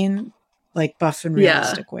what I mean? Like, buff in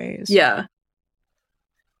realistic ways. Yeah.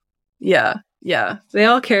 They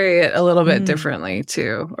all carry it a little bit differently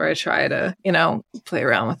too, or I try to, you know, play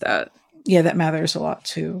around with that. Yeah, that matters a lot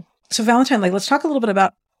too. So Valentine, like, let's talk a little bit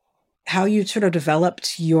about how you sort of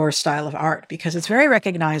developed your style of art, because it's very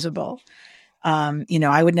recognizable. You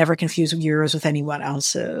know, I would never confuse yours with anyone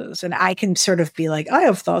else's. And I can sort of be like, I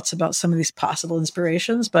have thoughts about some of these possible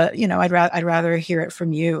inspirations, but, you know, I'd rather hear it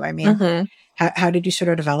from you. I mean, how did you sort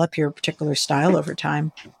of develop your particular style over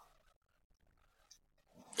time?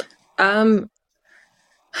 I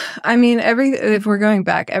mean, if we're going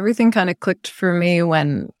back, everything kind of clicked for me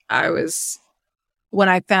when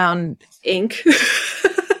I found ink.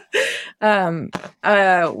 When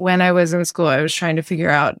I was in school, I was trying to figure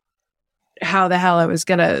out how the hell I was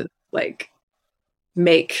gonna, like,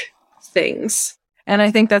 make things. And I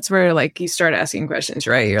think that's where, like, you start asking questions,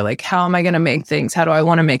 right? You're like, how am I gonna make things? How do I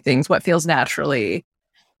want to make things? What feels naturally?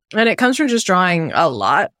 And it comes from just drawing a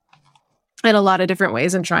lot in a lot of different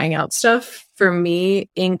ways and trying out stuff. For me,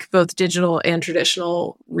 ink, both digital and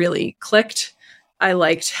traditional, really clicked. I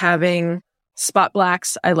liked having spot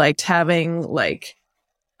blacks. I liked having, like,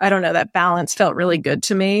 I don't know, that balance felt really good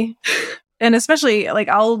to me. And especially, like,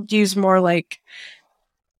 I'll use more, like,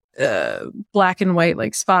 black and white,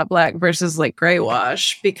 like spot black versus, like, gray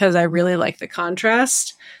wash, because I really like the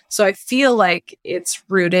contrast. So I feel like it's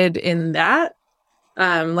rooted in that.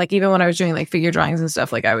 Like, even when I was doing, like, figure drawings and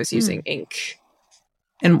stuff, like, I was using ink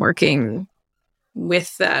and working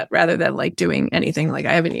with that rather than, like, doing anything. Like,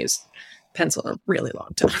 I haven't used pencil in a really long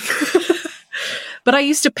time. But I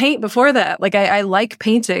used to paint before that. Like, I like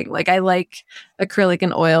painting. Like, I like acrylic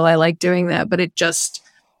and oil. I like doing that, but it just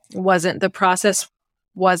the process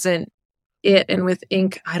wasn't it. And with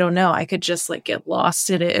ink, I don't know, I could just, like, get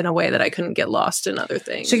lost in it in a way that I couldn't get lost in other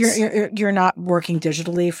things. So you're not working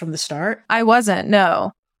digitally from the start? I wasn't,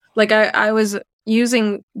 no. Like, I was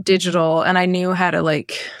using digital, and I knew how to,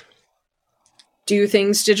 like, do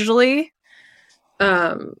things digitally.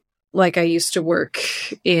 Like, I used to work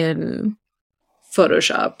in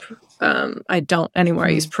Photoshop. I don't anymore. I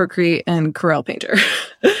use Procreate and Corel Painter.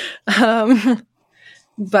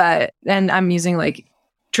 But I'm using, like,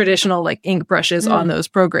 traditional, like, ink brushes on those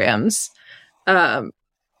programs.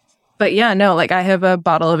 But yeah, no, like, I have a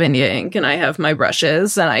bottle of India ink and I have my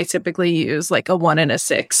brushes, and I typically use, like, a 1 and a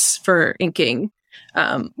 6 for inking.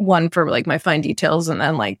 One for, like, my fine details, and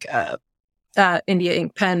then, like, India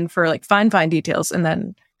ink pen for, like, fine details, and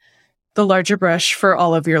then the larger brush for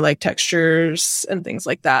all of your, like, textures and things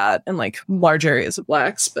like that, and, like, large areas of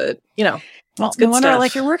blacks. But, you know, well, no wonder I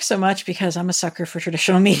like your work so much, because I'm a sucker for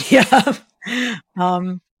traditional media.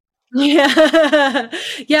 Yeah.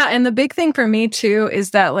 And the big thing for me too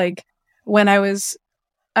is that, like, when I was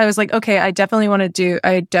like, okay, I definitely want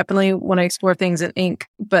to explore things in ink,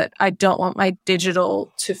 but I don't want my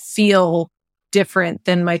digital to feel different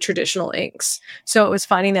than my traditional inks. So it was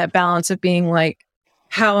finding that balance of being like,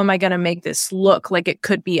 how am I going to make this look like it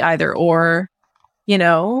could be either or?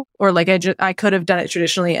 or like I could have done it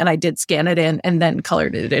traditionally and I did scan it in and then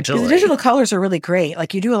colored it digitally. The digital colors are really great.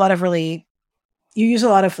 Like you use a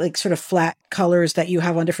lot of like sort of flat colors that you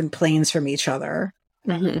have on different planes from each other.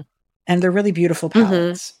 Mm-hmm. And they're really beautiful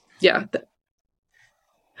palettes. Mm-hmm. Yeah.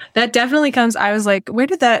 That definitely comes, I was like, where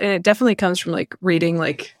did that, and it definitely comes from like reading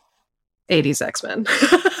like 80s X-Men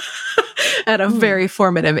at a very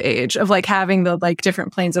formative age of like having the like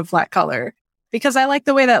different planes of flat color, because I like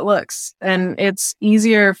the way that looks and it's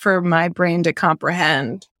easier for my brain to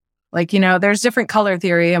comprehend. Like, there's different color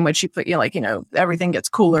theory in which you put, everything gets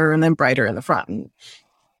cooler and then brighter in the front and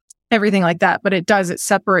everything like that. But it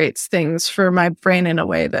separates things for my brain in a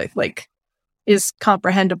way that like is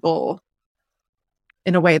comprehensible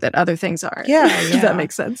in a way that other things aren't. Yeah. Does that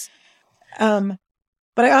make sense?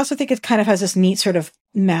 But I also think it kind of has this neat sort of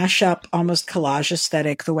mashup, almost collage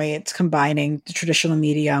aesthetic, the way it's combining the traditional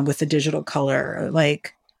media with the digital color.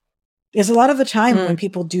 Like, there's a lot of the time when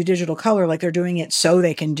people do digital color, like they're doing it so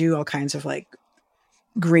they can do all kinds of like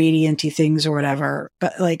gradienty things or whatever.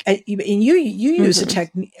 But like, you use a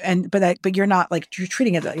technique, but you're not like, you're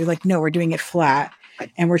treating it that you're like, no, we're doing it flat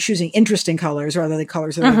and we're choosing interesting colors rather than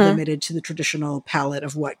colors that are limited to the traditional palette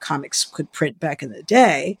of what comics could print back in the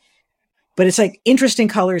day. But it's like interesting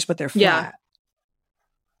colors, but they're flat.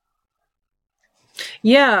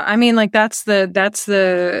 Yeah. I mean, like that's the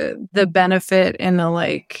benefit and the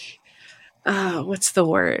like, what's the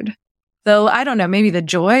word? I don't know, maybe the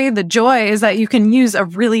joy. The joy is that you can use a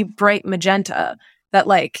really bright magenta that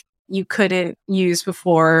like you couldn't use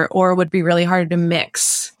before or would be really hard to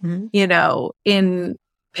mix, in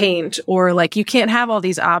paint, or like you can't have all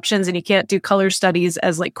these options and you can't do color studies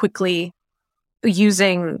as like quickly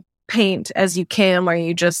using paint as you can, where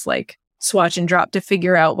you just like swatch and drop to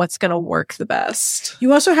figure out what's going to work the best.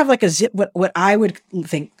 You also have like what I would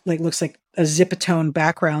think like looks like a zipatone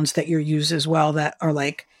backgrounds that you use as well that are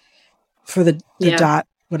like for the dot.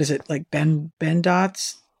 What is it, like Ben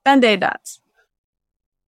dots? Ben-Day dots.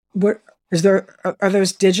 What is there? Are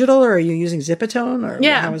those digital or are you using zipatone or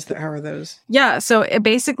how are those? Yeah, so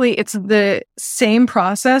it's the same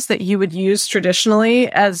process that you would use traditionally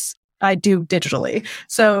as I do digitally.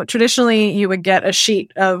 So traditionally you would get a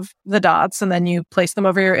sheet of the dots and then you place them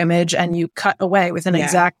over your image and you cut away with an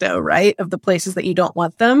X-Acto, right? Of the places that you don't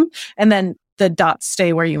want them. And then the dots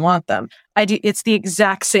stay where you want them. It's the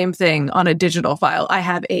exact same thing on a digital file. I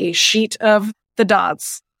have a sheet of the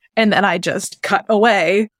dots and then I just cut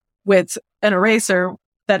away with an eraser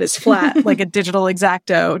that is flat, like a digital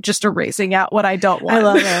X-Acto, just erasing out what I don't want. I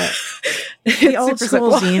love it. The old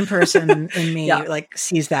school zine person in me like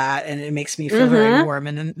sees that and it makes me feel very warm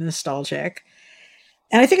and nostalgic.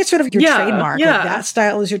 And I think it's sort of your trademark. Yeah. Like that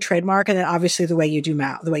style is your trademark. And then obviously the way you do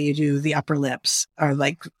the way you do the upper lips are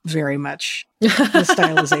like very much the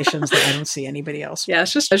stylizations that I don't see anybody else. Yeah,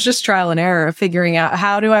 it's just trial and error of figuring out,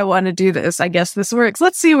 how do I want to do this? I guess this works.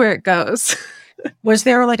 Let's see where it goes. Was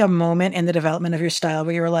there like a moment in the development of your style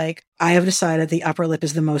where you were like, I have decided the upper lip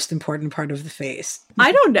is the most important part of the face?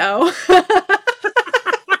 I don't know.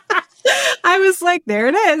 I was like, there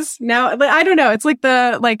it is. Now, I don't know. It's like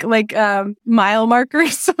the mile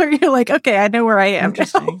markers where you're like, okay, I know where I am.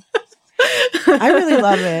 Interesting. I really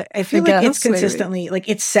love it. I feel like it's consistently like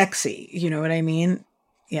it's sexy. You know what I mean?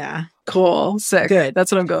 Yeah. Cool. Sick. Good.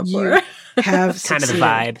 That's what I'm going for. You have kind of a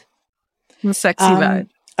vibe. A sexy vibe.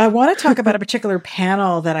 I want to talk about a particular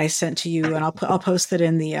panel that I sent to you, and I'll post it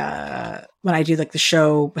in the when I do like the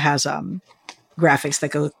show has graphics that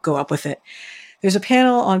go up with it. There's a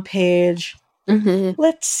panel on page.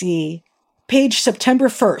 Let's see, page September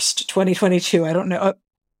 1st, 2022. I don't know.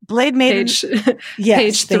 Blade Maiden. Yes,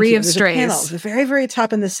 page 3 of There's Strays. a panel, the very very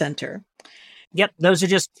top in the center. Yep, those are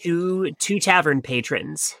just two tavern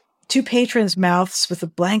patrons. Two patrons' mouths with the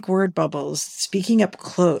blank word bubbles speaking up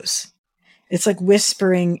close. It's like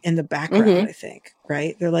whispering in the background, I think,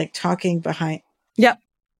 right? They're like talking behind. Yep.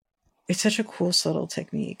 It's such a cool, subtle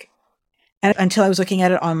technique. And until I was looking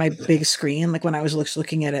at it on my big screen, like when I was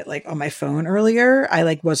looking at it like on my phone earlier, I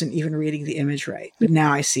like wasn't even reading the image right. But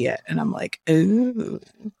now I see it and I'm like, ooh.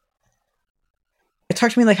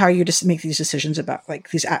 Talk to me like how you just make these decisions about like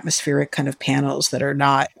these atmospheric kind of panels that are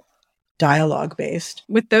not dialogue based.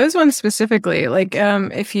 With those ones specifically, like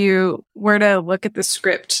if you were to look at the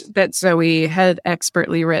script that Zoe had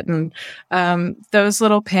expertly written, those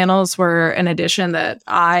little panels were an addition that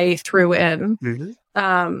I threw in.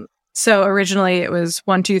 So originally it was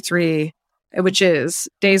 1, 2, 3, which is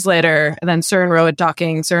days later, and then Sir and Rowan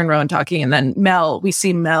talking, and then Mel. We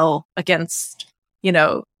see Mel against,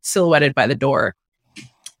 silhouetted by the door.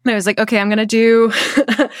 And I was like, okay, I'm going to do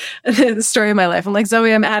the story of my life. I'm like,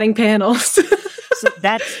 Zoe, I'm adding panels.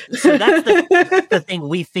 that's the thing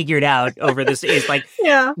we figured out over this is like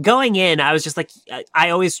going in, I was just like, I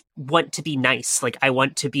always want to be nice. Like I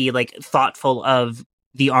want to be like thoughtful of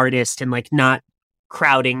the artist and like not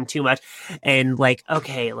crowding too much, and like,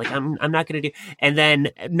 okay, like I'm not gonna do. And then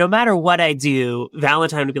no matter what I do,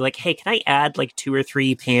 Valentine would be like, hey, can I add like 2 or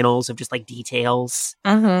 3 panels of just like details?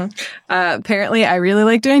 Apparently I really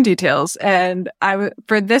like doing details, and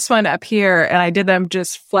for this one up here, and I did them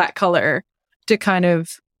just flat color to kind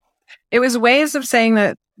of, it was ways of saying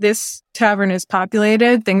that this tavern is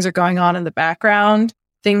populated, things are going on in the background,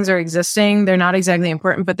 things are existing. They're not exactly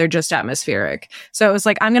important, but they're just atmospheric. So it was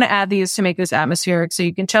like, I'm going to add these to make this atmospheric so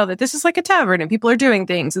you can tell that this is like a tavern and people are doing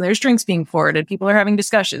things and there's drinks being poured and people are having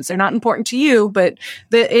discussions. They're not important to you, but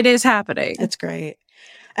it is happening. That's great.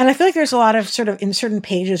 And I feel like there's a lot of sort of, in certain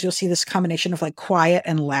pages, you'll see this combination of like quiet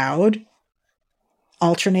and loud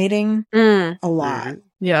alternating a lot.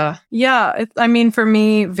 Yeah. Yeah. I mean, for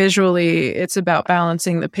me, visually, it's about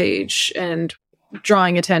balancing the page and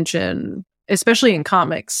drawing attention, especially in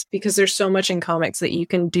comics, because there's so much in comics that you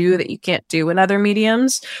can do that you can't do in other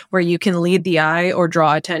mediums, where you can lead the eye or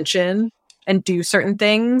draw attention and do certain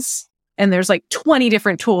things. And there's like 20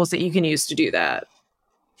 different tools that you can use to do that.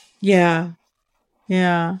 Yeah.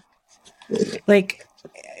 Yeah. Like,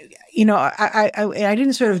 you know, I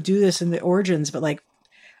didn't sort of do this in the origins, but like,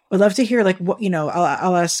 would love to hear like what, you know,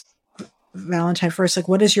 I'll ask Valentine first, like,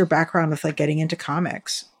 what is your background with like getting into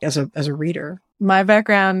comics as a reader? My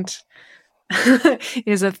background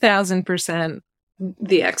is 1,000%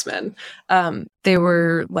 the X-Men. They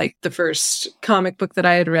were like the first comic book that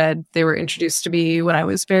I had read. They were introduced to me when I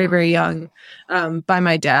was very, very young, by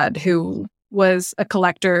my dad, who was a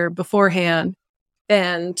collector beforehand.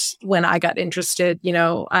 And when I got interested, you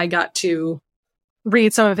know, I got to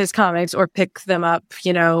read some of his comics or pick them up,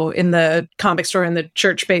 you know, in the comic store in the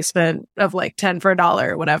church basement of like 10 for $1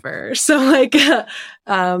 or whatever. So like,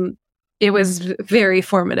 it was very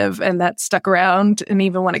formative, and that stuck around. And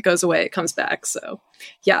even when it goes away, it comes back. So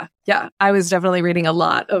yeah, I was definitely reading a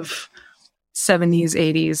lot of 70s,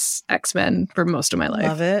 80s X-Men for most of my life.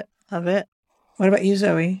 Love it. What about you,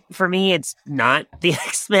 Zoe? For me, it's not the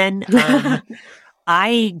X-Men.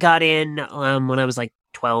 I got in when I was like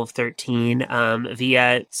 12, 13,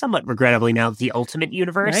 via, somewhat regrettably now, the Ultimate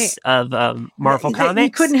Universe of Marvel Comics.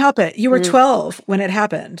 You couldn't help it. You were 12 when it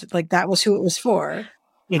happened. Like, that was who it was for.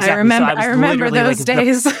 Exactly. I remember those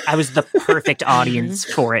days. I was the perfect audience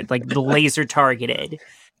for it, like the laser targeted.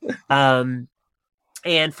 And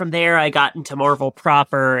from there, I got into Marvel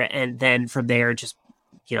proper, and then from there, just,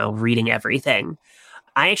 you know, reading everything.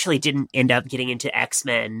 I actually didn't end up getting into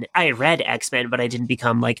X-Men. I had read X-Men, but I didn't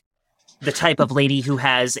become like the type of lady who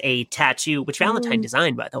has a tattoo, which Valentine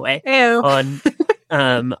designed, by the way,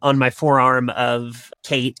 on my forearm of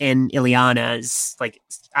Kate and Ileana's like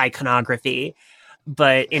iconography.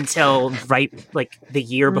 But until right like the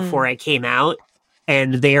year before I came out,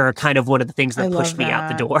 and they are kind of one of the things that pushed me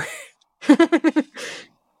out the door.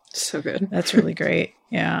 So good. That's really great.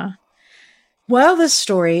 Yeah. Well, this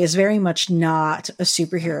story is very much not a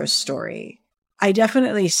superhero story. I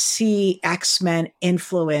definitely see X-Men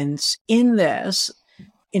influence in this,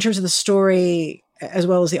 in terms of the story as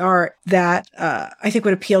well as the art, that I think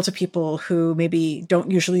would appeal to people who maybe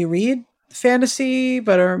don't usually read fantasy,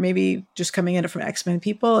 but are maybe just coming in it from X-Men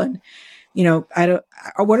people. And, you know,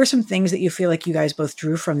 what are some things that you feel like you guys both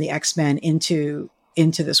drew from the X-Men into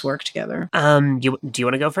this work together? Do you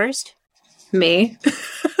want to go first? Me?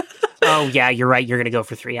 Oh yeah, you're right. You're going to go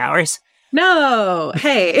for 3 hours. No,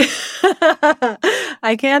 hey,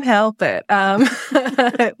 I can't help it.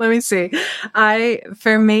 Let me see.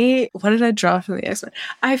 For me, what did I draw from the X-Men?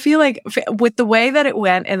 I feel like with the way that it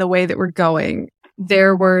went and the way that we're going,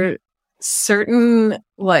 there were certain,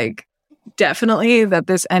 like, definitely that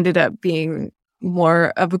this ended up being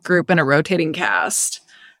more of a group and a rotating cast,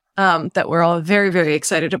 that we're all very, very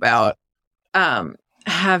excited about.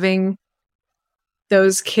 Having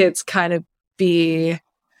those kids kind of be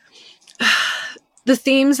the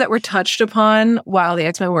themes that were touched upon while the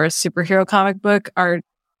X-Men were a superhero comic book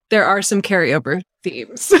there are some carryover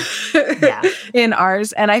themes in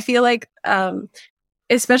ours. And I feel like,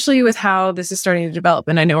 especially with how this is starting to develop,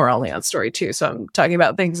 and I know we're only on story 2, so I'm talking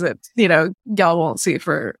about things that, you know, y'all won't see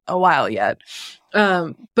for a while yet.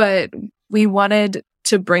 But we wanted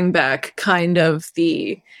to bring back kind of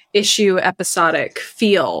the issue episodic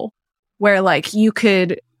feel, where like you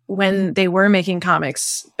could, when they were making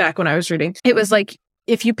comics back when I was reading, it was like,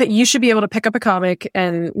 if you should be able to pick up a comic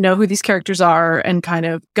and know who these characters are and kind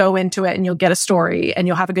of go into it, and you'll get a story and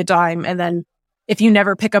you'll have a good time. And then if you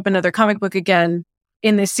never pick up another comic book again,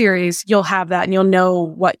 in this series, you'll have that and you'll know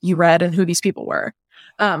what you read and who these people were.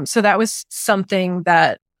 So that was something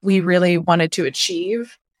that we really wanted to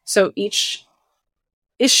achieve. So each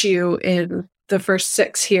issue in the first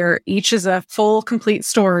 6 here, each is a full, complete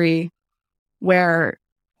story where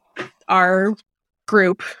our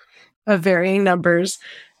group of varying numbers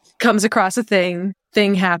comes across a thing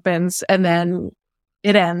happens, and then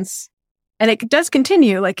it ends. And it does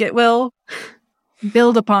continue. Like, it will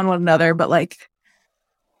build upon one another, but like,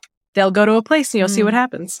 they'll go to a place and you'll see what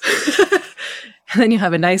happens. And then you'll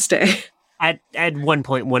have a nice day. At one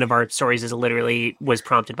point, one of our stories was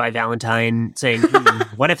prompted by Valentine saying,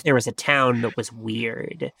 what if there was a town that was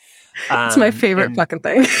weird? It's my favorite fucking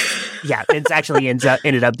thing. Yeah, it's actually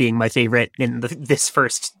ended up being my favorite in this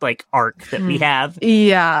first like arc that we have.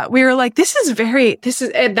 Yeah, we were like,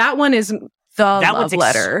 and that one is the love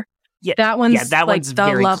letter. Yeah, that one's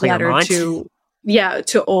the love letter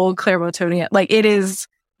to old Clairemont. Like, it is.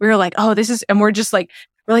 We were like, oh, this is, and we're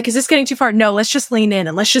like, is this getting too far? No, let's just lean in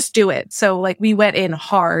and let's just do it. So like, we went in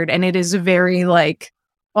hard, and it is very like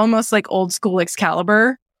almost like old school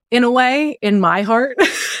Excalibur in a way in my heart.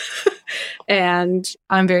 And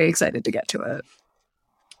I'm very excited to get to it.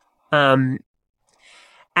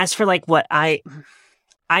 As for like what I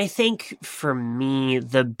think for me,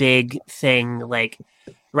 the big thing, like,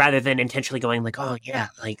 rather than intentionally going like, oh yeah,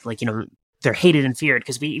 like, you know, they're hated and feared,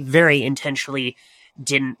 because we very intentionally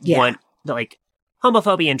didn't want, like,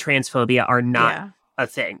 homophobia and transphobia are not a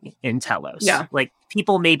thing in Telos. Yeah. Like,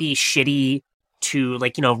 people may be shitty to,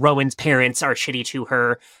 like, you know, Rowan's parents are shitty to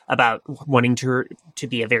her about wanting to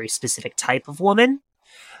be a very specific type of woman,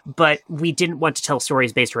 but we didn't want to tell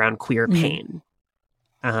stories based around queer pain.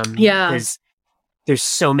 Because there's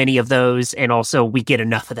so many of those, and also we get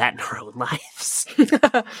enough of that in our own lives.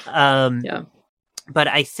 But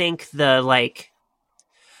I think the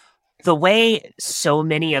way so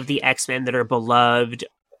many of the X-Men that are beloved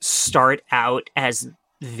start out as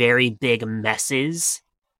very big messes.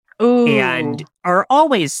 Ooh. And are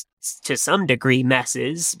always to some degree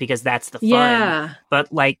messes, because that's the fun. Yeah.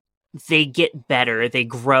 But like, they get better, they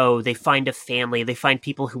grow, they find a family, they find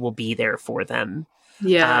people who will be there for them.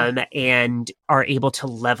 Yeah. And are able to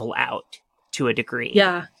level out to a degree.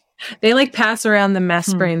 Yeah. They like pass around the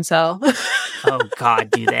mess brain cell. Oh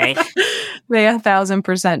God, do they? They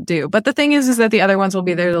 1,000% do. But the thing is that the other ones will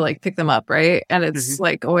be there to like pick them up, right? And it's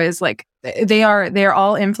like always like they are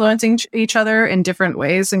all influencing each other in different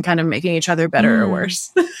ways and kind of making each other better or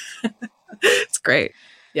worse. It's great.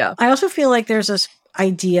 Yeah. I also feel like there's this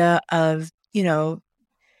idea of, you know,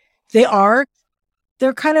 they're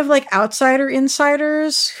kind of like outsider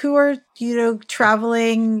insiders who are, you know,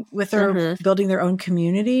 traveling with or building their own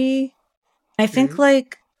community. I think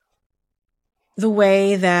like the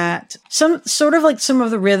way that some of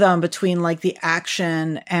the rhythm between like the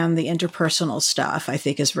action and the interpersonal stuff, I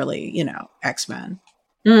think is really, you know, X-Men.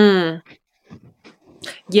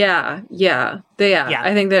 Yeah.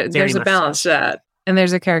 I think that there's a balance to that, and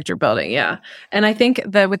there's a character building. Yeah. And I think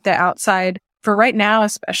that with the outside, for right now,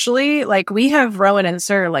 especially, like, we have Rowan and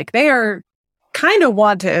Sir, like, they are kind of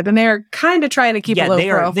wanted, and they're kind of trying to keep a low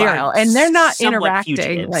profile, and they're not interacting.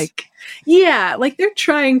 Fugitives. Like, they're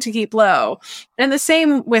trying to keep low. And the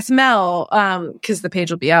same with Mel, because the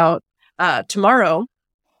page will be out tomorrow.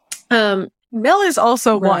 Mel is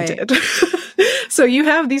also wanted. So you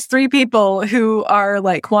have these 3 people who are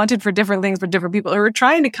like wanted for different things, but different people who are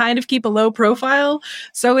trying to kind of keep a low profile.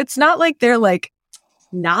 So it's not like they're like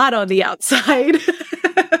not on the outside.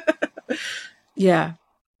 Yeah.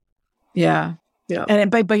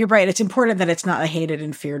 And but you're right. It's important that it's not a hated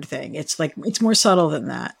and feared thing. It's like, it's more subtle than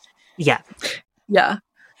that. Yeah.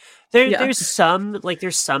 There's some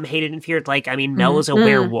hated and feared. Like, I mean, Mel is a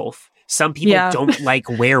werewolf. Some people don't like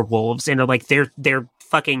werewolves and are like, they're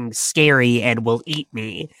fucking scary and will eat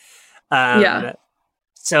me.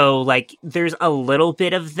 So like, there's a little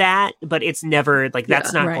bit of that, but it's never like,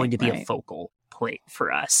 that's not going to be a focal point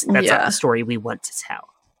for us. That's not the story we want to tell.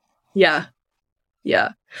 Yeah.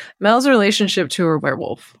 Mel's relationship to her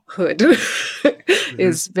werewolf hood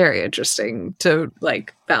is very interesting to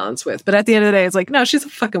like balance with. But at the end of the day, it's like, no, she's a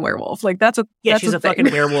fucking werewolf. Like, that's she's a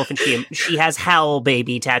fucking werewolf, and she has Howl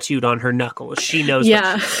Baby tattooed on her knuckles. She knows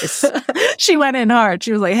what she is. She went in hard.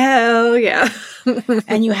 She was like, hell yeah.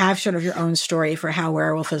 And you have sort of your own story for how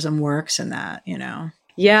werewolfism works and that, you know.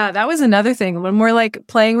 Yeah, that was another thing. When we're like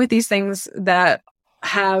playing with these things that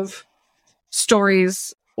have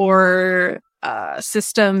stories or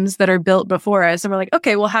systems that are built before us, and we're like,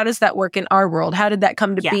 okay, well, how does that work in our world? How did that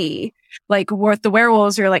come to be? Like, with the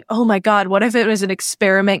werewolves, you're like, oh my God, what if it was an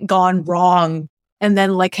experiment gone wrong, and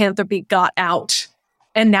then lycanthropy got out,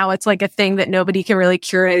 And now it's like a thing that nobody can really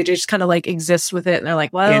cure. They just kind of like exist with it. And they're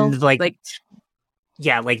like, well, and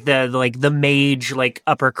yeah, like the mage, like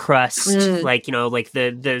upper crust, like, you know, like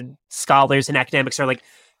the scholars and academics are like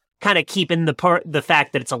kind of keeping the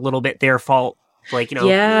fact that it's a little bit their fault. Like, you know,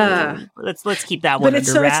 let's keep that one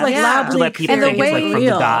under wraps. It's like loudly to let people think it's like from the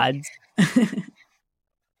gods.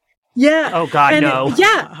 Yeah. Oh God, and no.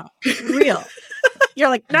 Yeah. Real. You're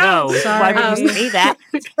like, no, sorry. Why would you say that?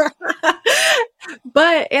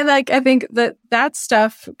 But, and like, I think that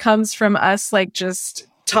stuff comes from us, like, just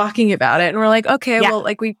talking about it. And we're like, okay, well,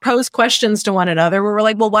 like, we pose questions to one another where we're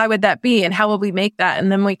like, well, why would that be? And how will we make that?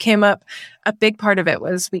 And then a big part of it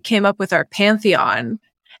was we came up with our pantheon.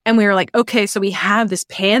 And we were like, okay, so we have this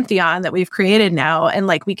pantheon that we've created now, and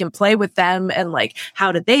like we can play with them, and like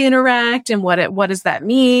how did they interact, and what does that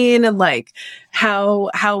mean, and like how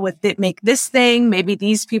would it make this thing? Maybe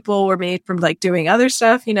these people were made from like doing other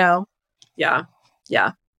stuff, you know? Yeah,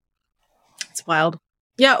 it's wild.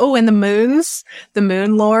 Yeah. Oh, and the moon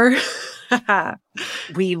lore.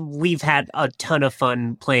 We've had a ton of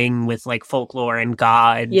fun playing with like folklore and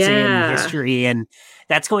gods and history, and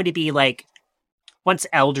that's going to be like. Once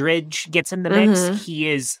Eldridge gets in the mix, he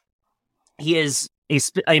is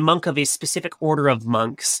a monk of a specific order of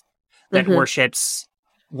monks that worships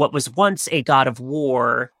what was once a god of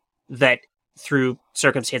war that, through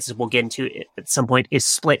circumstances we'll get into at some point, is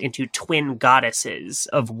split into twin goddesses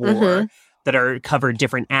of war that are covered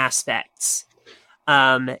different aspects.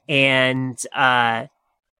 So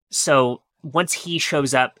once he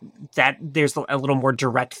shows up, that there's a little more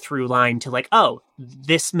direct through line to like, oh,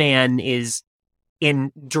 this man is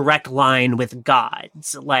in direct line with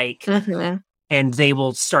gods, like, and they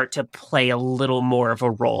will start to play a little more of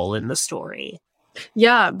a role in the story.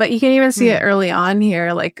 Yeah, but you can even see it early on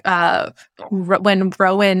here, like when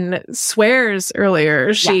Rowan swears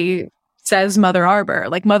earlier, she says Mother Arbor.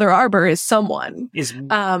 Like Mother Arbor is someone.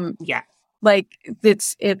 Like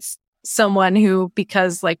it's someone who,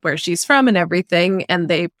 because like where she's from and everything, and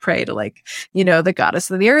they pray to like, you know, the goddess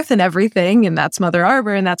of the earth and everything, and that's Mother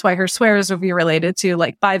Arbor, and that's why her swears would be related to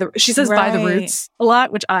like she says by the roots a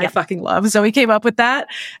lot, which I fucking love. So we came up with that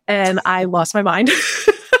and I lost my mind.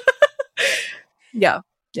 Yeah.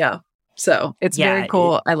 So it's very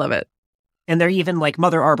cool. I love it. And they're even like,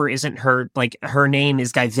 Mother Arbor isn't her name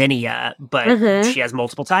is Guyvinia, but she has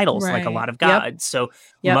multiple titles, like a lot of gods. So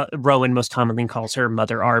Rowan most commonly calls her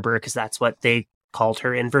Mother Arbor because that's what they called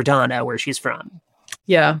her in Verdana, where she's from.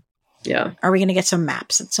 Yeah. Are we going to get some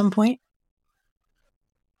maps at some point?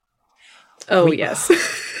 Oh, yes.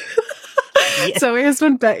 So here's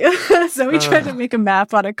one. So we tried to make a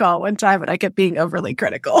map on a call one time, and I kept being overly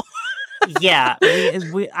critical. Yeah,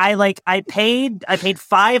 I paid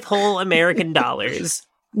 $5 whole American dollars.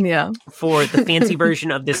 For the fancy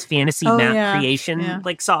version of this fantasy map creation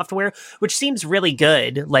like software, which seems really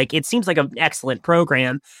good. Like it seems like an excellent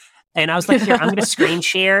program. And I was like, here, I'm going to screen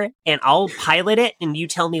share and I'll pilot it and you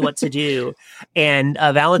tell me what to do. And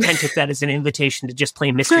Valentine took that as an invitation to just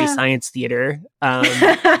play Mystery Science Theater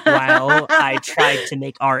while I tried to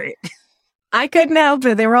make art. I couldn't help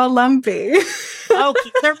it. They were all lumpy.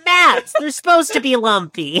 Okay, they're maps. They're supposed to be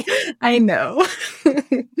lumpy. I know.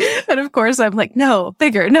 And of course, I'm like, no,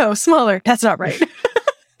 bigger, no, smaller. That's not right.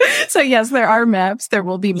 So yes, there are maps. There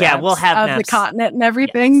will be maps we'll have of maps. The continent and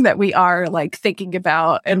everything that we are like thinking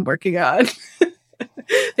about and working on.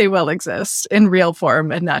 They will exist in real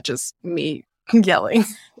form and not just me yelling.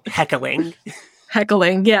 Heckling.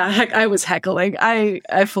 Yeah, I was heckling.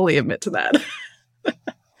 I fully admit to that.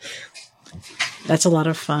 That's a lot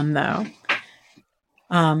of fun, though.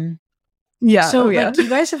 Yeah. So, like, you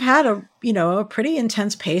guys have had a pretty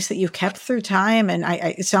intense pace that you've kept through time, and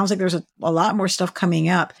it sounds like there's a lot more stuff coming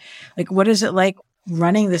up. Like, what is it like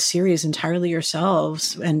running this series entirely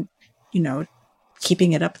yourselves, and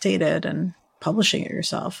keeping it updated and publishing it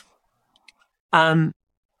yourself? Well,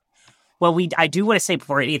 I do want to say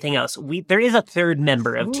before anything else, there is a third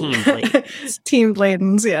member of Team Blaidens. Team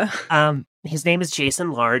Blaidens, yeah. His name is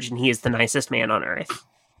Jason Large, and he is the nicest man on earth.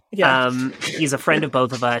 Yeah. He's a friend of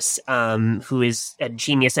both of us, who is a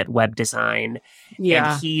genius at web design.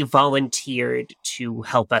 Yeah. And he volunteered to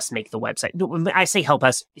help us make the website. When I say help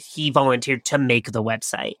us, he volunteered to make the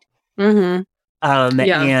website. Mm-hmm.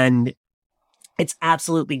 And it's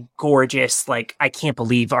absolutely gorgeous. Like, I can't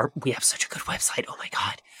believe we have such a good website. Oh my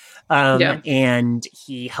God. And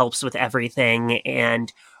he helps with everything,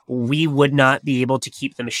 and we would not be able to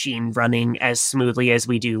keep the machine running as smoothly as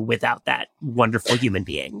we do without that wonderful human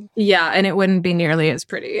being. Yeah, and it wouldn't be nearly as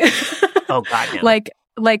pretty. Oh God, no.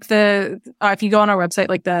 Like the if you go on our website,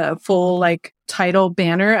 like the full like title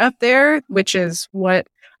banner up there, which is what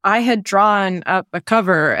I had drawn up a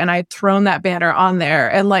cover and I'd thrown that banner on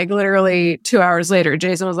there. And like literally 2 hours later,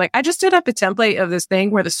 Jason was like, I just did up a template of this thing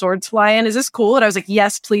where the swords fly in. Is this cool? And I was like,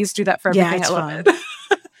 yes, please do that for everything. Yeah, it's I love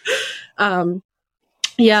fun. it.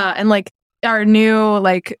 Yeah. And like our new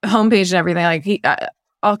like homepage and everything, like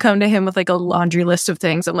I'll come to him with like a laundry list of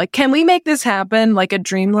things. I'm like, can we make this happen? Like a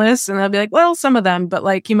dream list. And I'll be like, well, some of them, but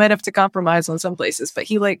like you might have to compromise on some places, but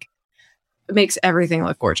he like makes everything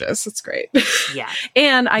look gorgeous. It's great. Yeah.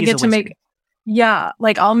 And I get to make,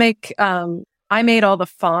 like I'll make, I made all the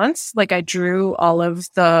fonts. Like I drew all of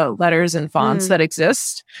the letters and fonts that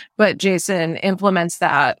exist, but Jason implements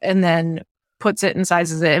that and then puts it and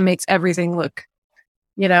sizes it and makes everything look,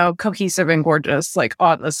 you know, cohesive and gorgeous, like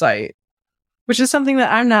on the site, which is something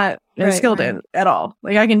that I'm not skilled in at all.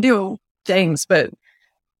 Like I can do things, but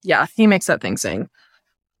yeah, he makes that thing sing.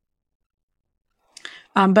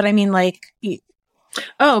 But I mean, like,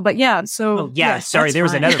 but yeah. So, yes, sorry, there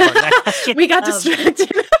was another part of that question. We got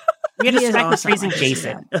distracted. We had distracted with praising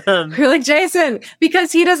Jason. We're like Jason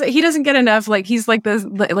because he doesn't get enough. Like he's like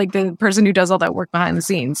the person who does all that work behind the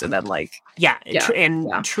scenes, and then like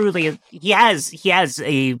truly, he has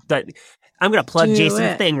a. I'm going to plug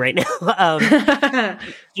Jason's thing right now.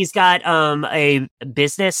 He's got a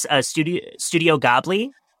business, Studio Ghibli,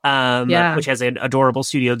 which has an adorable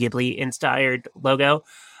Studio Ghibli inspired logo.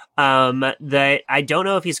 That I don't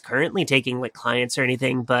know if he's currently taking like clients or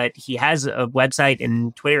anything, but he has a website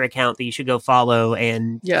and Twitter account that you should go follow.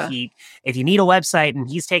 And if you need a website and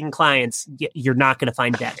he's taking clients, you're not going to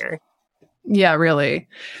find better. Yeah, really.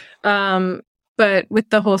 But with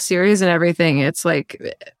the whole series and everything, it's like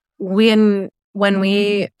when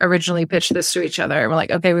we originally pitched this to each other, we're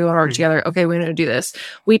like, okay, we want to work together. Okay, we're going to do this.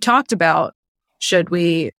 We talked about, should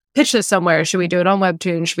we pitch this somewhere? Should we do it on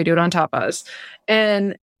Webtoon? Should we do it on Tapas?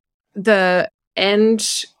 And the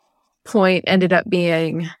end point ended up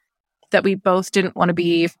being that we both didn't want to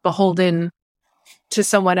be beholden to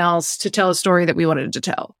someone else to tell a story that we wanted to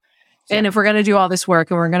tell. Yeah. And if we're going to do all this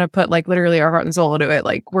work and we're going to put like literally our heart and soul into it,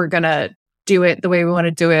 like we're going to do it the way we want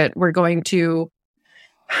to do it. We're going to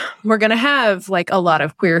have like a lot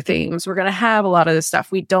of queer themes. We're going to have a lot of this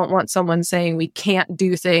stuff. We don't want someone saying we can't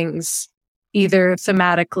do things either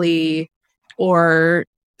thematically or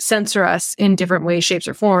censor us in different ways, shapes,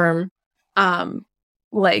 or form.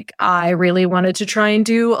 Like I really wanted to try and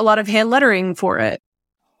do a lot of hand lettering for it.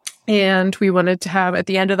 And we wanted to have at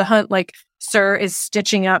the end of the hunt, like Sir is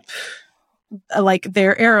stitching up like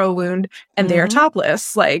their arrow wound and they're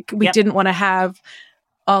topless. Like we didn't want to have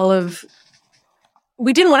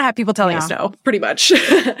we didn't want to have people telling us no, pretty much.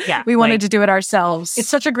 We wanted to do it ourselves. It's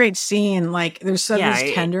such a great scene. Like there's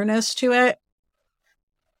this tenderness to it.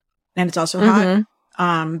 And it's also hot.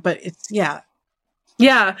 But it's,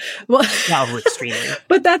 well, extremely.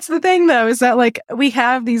 But that's the thing though, is that like, we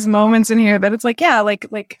have these moments in here that it's like,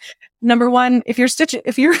 like number one, if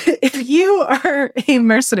you are a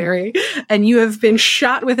mercenary and you have been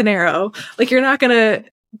shot with an arrow, like you're not going to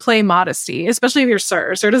play modesty, especially if you're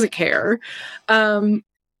Sir. Sir doesn't care.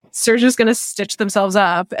 Sir just going to stitch themselves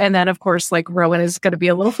up. And then of course, like Rowan is going to be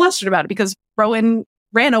a little flustered about it because Rowan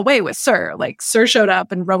ran away with Sir. Like Sir showed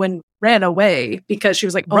up and Rowan ran away because she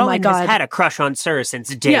was like, "Oh Rowan my God, has had a crush on Sir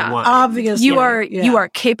since day one." Obviously, you are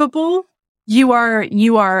capable. You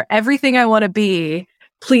are everything I want to be.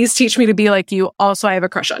 Please teach me to be like you. Also, I have a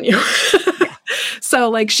crush on you. So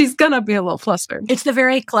like she's gonna be a little flustered. It's the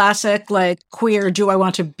very classic like queer. Do I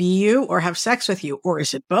want to be you or have sex with you, or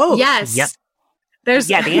is it both? Yes. Yep. There's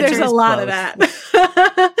a lot of that.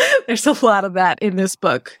 There's a lot of that in this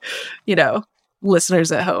book. You know,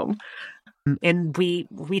 listeners at home. And we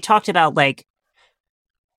talked about like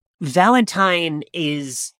Valentine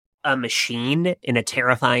is a machine in a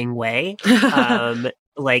terrifying way.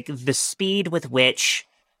 Like the speed with which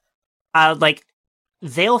like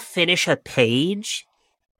they'll finish a page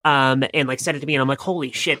and like send it to me and I'm like,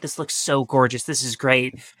 holy shit, this looks so gorgeous, this is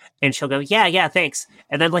great. And she'll go, yeah, thanks.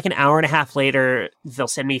 And then like an hour and a half later they'll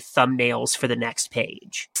send me thumbnails for the next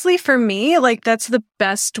page. Honestly, for me, like that's the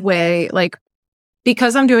best way, like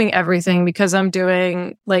because I'm doing everything, because I'm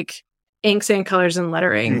doing like inks and colors and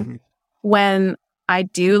lettering, when I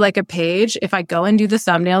do like a page, if I go and do the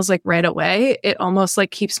thumbnails like right away, it almost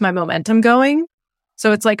like keeps my momentum going.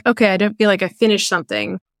 So it's like, okay, I don't feel like I finished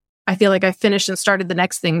something. I feel like I finished and started the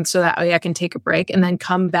next thing so that way I can take a break and then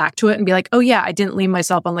come back to it and be like, oh yeah, I didn't leave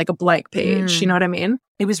myself on like a blank page. You know what I mean?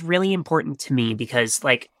 It was really important to me because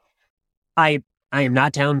like I am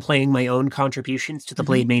not downplaying my own contributions to the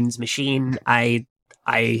Blade Maidens machine. I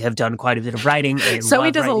have done quite a bit of writing. So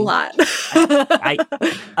he does a lot.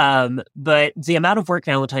 But the amount of work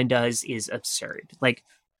Valentine does is absurd. Like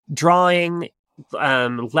drawing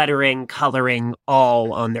lettering, coloring,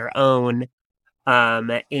 all on their own.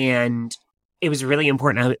 And it was really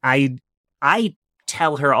important. I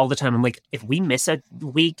tell her all the time, I'm like, if we miss a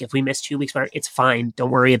week, if we miss 2 weeks, it's fine.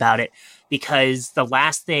 Don't worry about it. Because the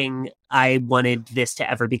last thing I wanted this to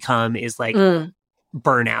ever become is like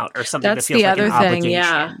burnout or something that feels like an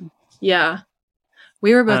obligation. Yeah.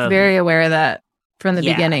 We were both very aware of that from the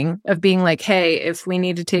beginning, of being like, hey, if we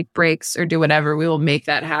need to take breaks or do whatever, we will make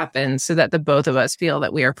that happen so that the both of us feel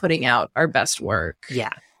that we are putting out our best work.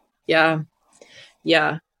 Yeah. And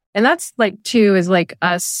that's like, too, is like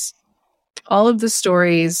us, all of the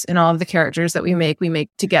stories and all of the characters that we make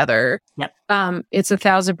together. Yep. It's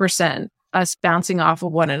 1,000% us bouncing off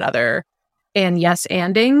of one another and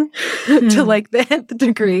yes-anding to like the nth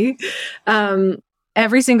degree.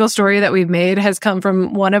 Every single story that we've made has come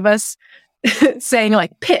from one of us saying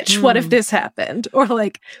like, pitch, what if this happened? Or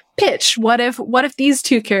like, pitch, what if these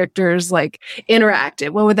two characters like interacted?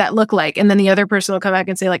 What would that look like? And then the other person will come back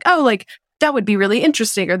and say like, oh, like that would be really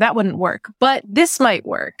interesting, or that wouldn't work, but this might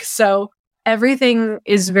work. So everything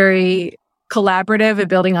is very collaborative and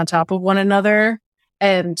building on top of one another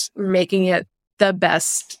and making it the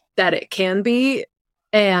best that it can be.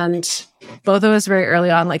 And both of us very early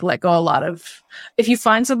on, like, let go a lot of, if you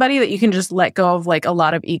find somebody that you can just let go of like a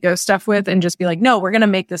lot of ego stuff with and just be like, no, we're going to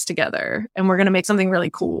make this together and we're going to make something really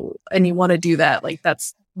cool. And you want to do that. Like,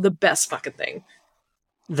 that's the best fucking thing.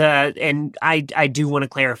 And I do want to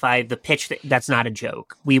clarify the pitch. That's not a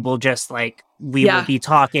joke. We will just like, will be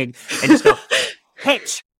talking and just go,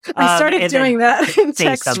 pitch. I started doing that in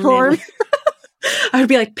text form. I would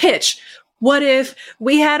be like, pitch. What if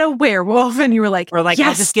we had a werewolf? And you were like, or like,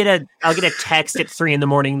 yes. I'll get a text at 3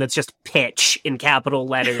 a.m. that's just pitch in capital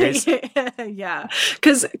letters. Yeah.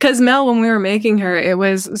 Cause Mel, when we were making her, it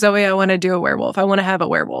was, Zoe, I want to do a werewolf. I want to have a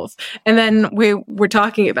werewolf. And then we were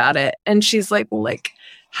talking about it and she's like, well, like,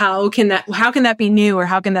 how can that be new? Or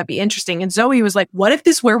how can that be interesting? And Zoe was like, what if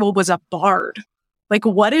this werewolf was a bard? Like,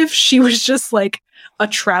 what if she was just like a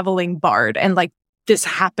traveling bard and like this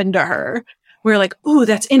happened to her? We were like, ooh,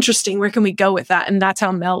 that's interesting. Where can we go with that? And that's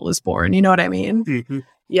how Mel was born. You know what I mean? Mm-hmm.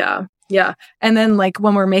 Yeah. And then like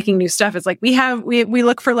when we're making new stuff, it's like we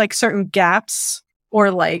look for like certain gaps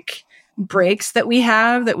or like breaks that we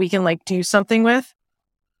have that we can like do something with.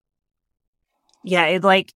 Yeah,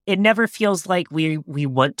 it never feels like we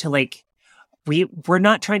want to like we're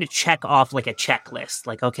not trying to check off like a checklist.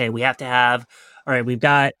 Like, okay, we have to have, all right, we've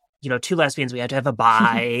got 2 lesbians, we have to have a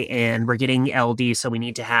bi, and we're getting LD, so we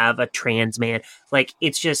need to have a trans man. Like,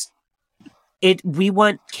 it's just, we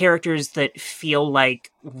want characters that feel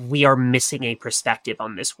like we are missing a perspective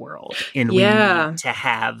on this world, and we need to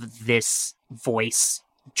have this voice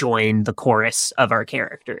join the chorus of our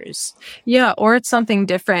characters. Yeah, or it's something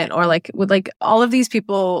different, or like, with like all of these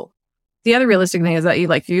people, the other realistic thing is that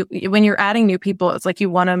you when you're adding new people, it's like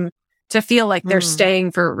you want them to feel like they're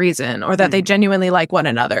staying for a reason or that they genuinely like one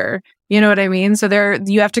another. You know what I mean? So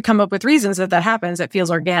you have to come up with reasons that happens that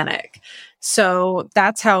feels organic. So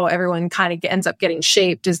that's how everyone kind of ends up getting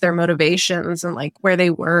shaped, is their motivations and like where they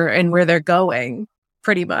were and where they're going,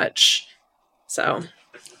 pretty much. So,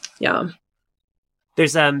 yeah.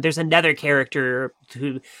 There's another character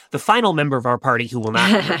who, the final member of our party, who will not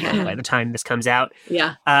be here by the time this comes out.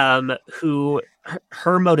 Yeah. Who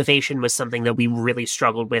her motivation was something that we really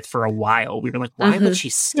struggled with for a while. We were like, why would she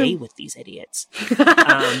stay with these idiots?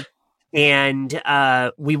 And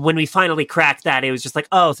when we finally cracked that, it was just like,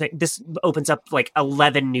 oh, this opens up like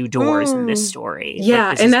 11 new doors in this story. Yeah,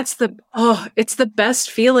 like, and it's the best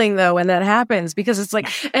feeling though when that happens, because it's like,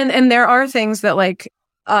 and there are things that like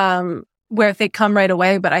where if they come right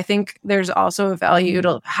away, but I think there's also a value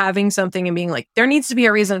to having something and being like, there needs to be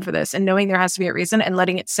a reason for this, and knowing there has to be a reason and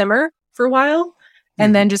letting it simmer for a while,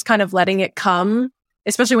 and then just kind of letting it come,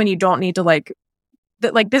 especially when you don't need to like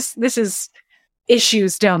this is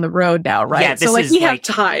issues down the road now, right? Yeah, so like we have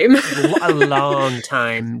time. A long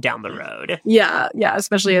time down the road. Yeah,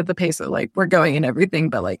 especially at the pace that like we're going and everything,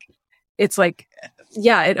 but like it's like,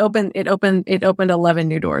 yeah, it opened 11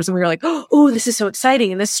 new doors, and we were like, oh, this is so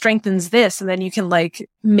exciting, and this strengthens this, and then you can like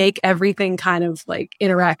make everything kind of like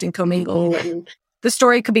interact and commingle, and the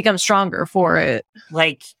story could become stronger for it.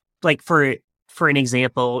 Like for an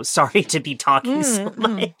example, sorry to be talking so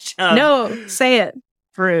much. No, say it.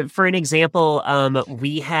 For an example,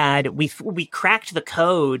 we cracked the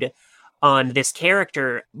code on this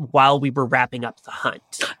character while we were wrapping up the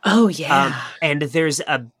hunt. Oh yeah. And there's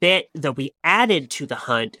a bit that we added to the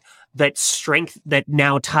hunt that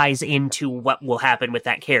now ties into what will happen with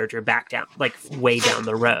that character back down, like way down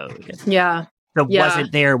the road. Yeah. that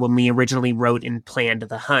wasn't there when we originally wrote and planned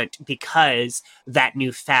the hunt, because that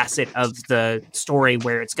new facet of the story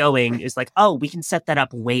where it's going is like, oh, we can set that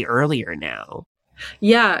up way earlier now.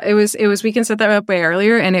 Yeah, it was we can set that up way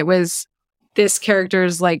earlier, and it was this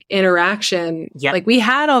character's like interaction. Yep. Like we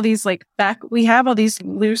had all these we have all these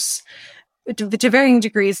loose, to varying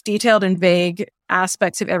degrees, detailed and vague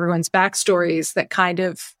aspects of everyone's backstories that kind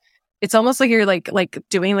of, it's almost like you're like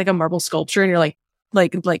doing like a marble sculpture, and you're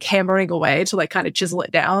like hammering away to like kind of chisel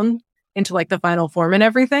it down into like the final form, and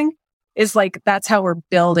everything is like, that's how we're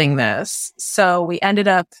building this. So we ended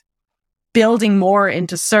up building more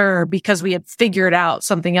into Sir because we had figured out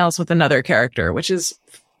something else with another character, which is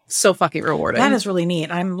so fucking rewarding. That is really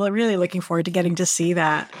neat. I'm really looking forward to getting to see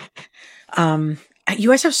that. You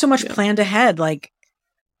guys have so much planned ahead. Like,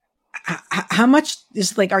 how much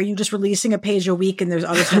is like, are you just releasing a page a week and there's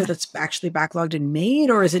other stuff that's actually backlogged and made,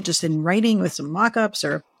 or is it just in writing with some mock-ups,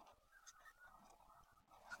 or?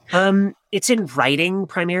 It's in writing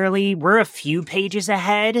primarily. We're a few pages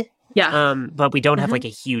ahead. Yeah. But we don't have like a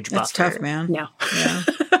huge buffer. That's tough, man. No. Yeah.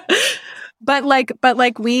 but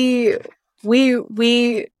we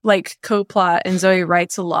like co-plot, and Zoe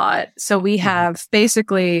writes a lot. So we have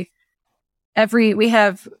basically we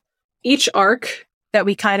have each arc that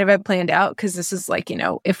we kind of have planned out, because this is like,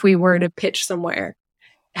 if we were to pitch somewhere,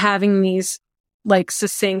 having these like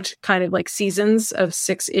succinct kind of like seasons of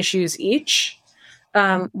 6 issues each.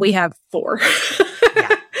 We have 4.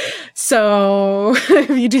 Yeah. So if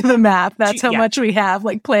you do the math, that's how much we have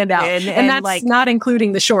like planned out. And that's like, not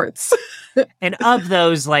including the shorts. And of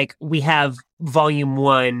those, like, we have volume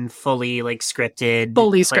 1 fully like scripted.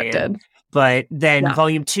 Fully scripted. But then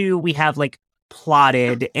volume 2, we have like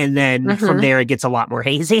plotted, and then from there it gets a lot more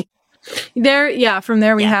hazy. From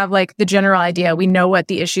there we have like the general idea. We know what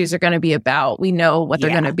the issues are going to be about. We know what they're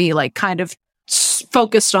going to be like kind of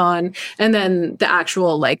focused on, and then the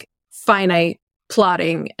actual like finite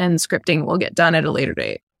plotting and scripting will get done at a later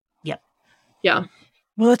date. Yep. Yeah.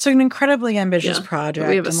 Well, it's an incredibly ambitious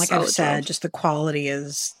project, and like I've said, just the quality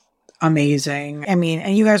is amazing. I mean,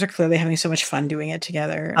 and you guys are clearly having so much fun doing it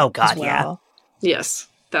together. Oh God, as well. Yes,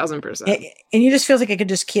 1000%. And you just feels like it could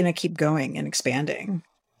just kind of keep going and expanding.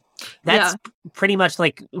 That's pretty much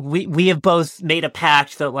like we have both made a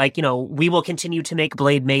pact that, like, we will continue to make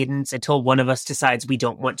Blade Maidens until one of us decides we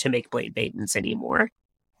don't want to make Blade Maidens anymore.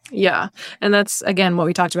 Yeah. And that's, again, what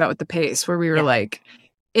we talked about with the pace, where we were like,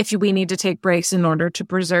 if we need to take breaks in order to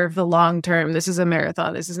preserve the long term, this is a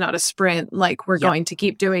marathon. This is not a sprint. Like, we're going to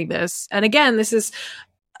keep doing this. And again, this is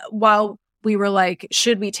while we were like,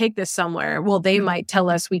 should we take this somewhere? Well, they might tell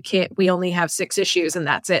us we only have 6 issues and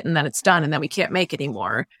that's it. And then it's done. And then we can't make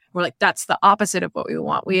anymore. We're like, that's the opposite of what we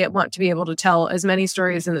want. We want to be able to tell as many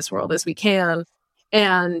stories in this world as we can.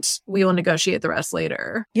 And we will negotiate the rest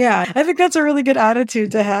later. Yeah. I think that's a really good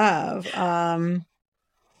attitude to have.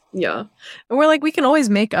 Yeah. And we're like, we can always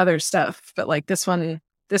make other stuff, but like this one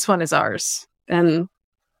is ours. And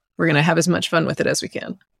we're going to have as much fun with it as we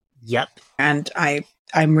can. Yep. And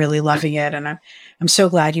I'm really loving it. And I'm so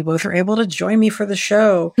glad you both are able to join me for the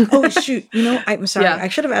show. Oh, shoot. I'm sorry. I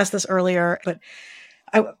should have asked this earlier, but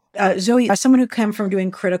Zoe, as someone who came from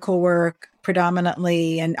doing critical work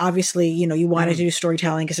predominantly, and obviously, you wanted to do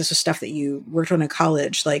storytelling because this was stuff that you worked on in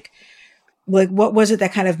college. Like what was it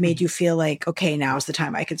that kind of made you feel like, okay, now is the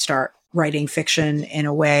time I could start writing fiction in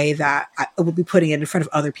a way that I will be putting it in front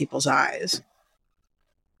of other people's eyes?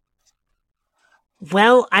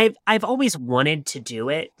 Well, I've always wanted to do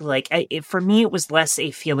it. Like, for me, it was less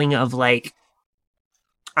a feeling of like,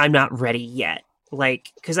 I'm not ready yet.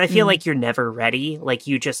 Like, because I feel like you're never ready. Like,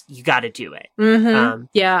 you got to do it. Mm-hmm.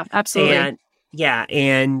 Yeah, absolutely.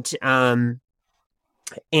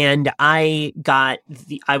 And I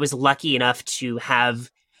was lucky enough to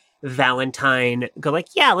have Valentine go like,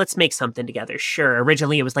 yeah, let's make something together. Sure.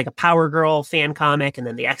 Originally, it was like a Power Girl fan comic, and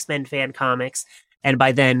then the X-Men fan comics. And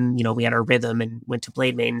by then, we had our rhythm and went to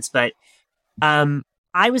Blade Maidens. But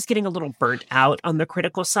I was getting a little burnt out on the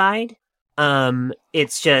critical side.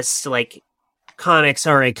 It's just like, comics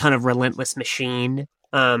are a kind of relentless machine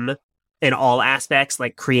in all aspects,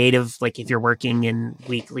 like creative, like if you're working in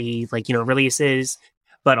weekly, like, releases,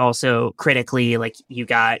 but also critically, like you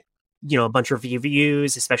got, a bunch of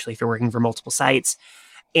reviews, especially if you're working for multiple sites.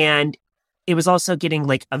 And it was also getting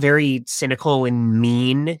like a very cynical and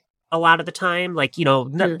mean a lot of the time, like,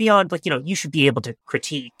 beyond like, you should be able to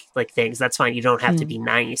critique like things. That's fine. You don't have to be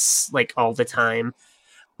nice like all the time.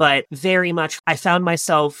 But very much, I found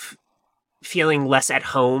myself feeling less at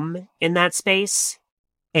home in that space,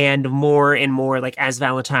 and more like as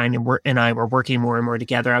Valentine and I were working more and more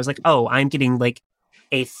together, I was like, oh, I'm getting like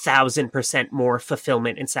 1,000% more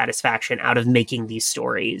fulfillment and satisfaction out of making these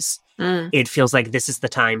stories. It feels like this is the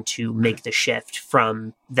time to make the shift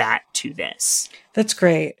from that to this. That's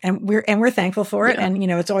great. And we're thankful for it. And,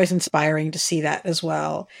 it's always inspiring to see that as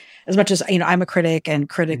well. As much as, I'm a critic, and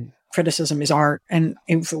criticism is art. And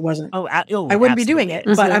if it wasn't, I wouldn't be doing it.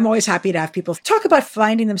 But I'm always happy to have people talk about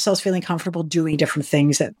finding themselves feeling comfortable doing different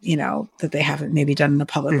things that, that they haven't maybe done in a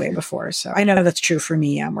public way before. So I know that's true for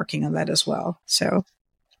me. I'm working on that as well. So.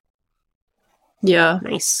 Yeah.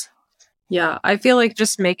 Nice. Yeah. I feel like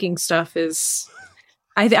just making stuff is,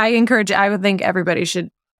 I would think everybody should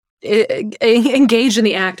engage in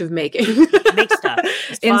the act of making. Make stuff.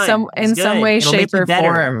 in some way, shape, or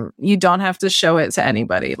form. You don't have to show it to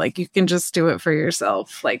anybody. Like, you can just do it for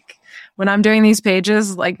yourself. Like, when I'm doing these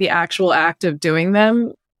pages, like, the actual act of doing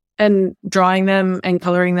them and drawing them and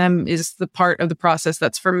coloring them is the part of the process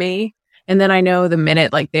that's for me. And then I know the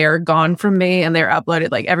minute, like, they're gone from me and they're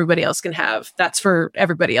uploaded, like, everybody else can have. That's for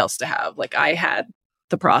everybody else to have. Like, I had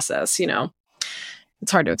the process,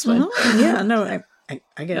 It's hard to explain. Yeah, no, I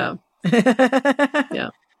get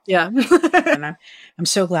it. Yeah. And I'm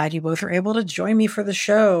so glad you both were able to join me for the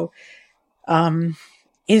show.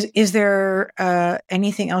 Is there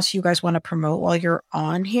anything else you guys want to promote while you're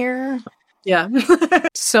on here? Yeah.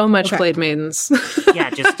 So much Blade Maidens. Yeah,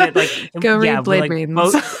 just go read Blade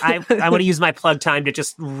Maidens. I want to use my plug time to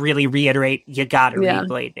just really reiterate, you gotta read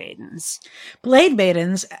Blade Maidens. Blade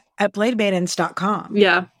Maidens at blademaidens.com.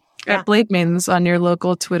 Yeah. At Blade Maidens on your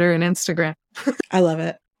local Twitter and Instagram. I love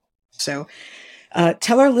it. So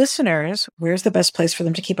tell our listeners, where's the best place for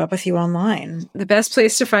them to keep up with you online? The best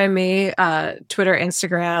place to find me, Twitter,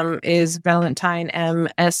 Instagram, is Valentine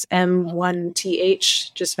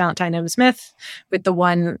MSM1TH, just Valentine M. Smith, with the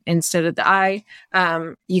 1 instead of the I.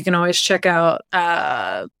 You can always check out,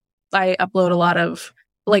 I upload a lot of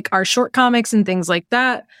our short comics and things like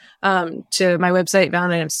that to my website,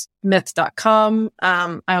 valentinamsmith.com.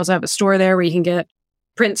 I also have a store there where you can get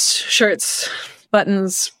prints, shirts,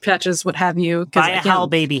 buttons, patches, what have you. Buy a Howl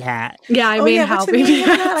Baby hat. Yeah, I made Howl Baby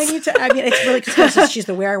hats. I mean, it's really because she's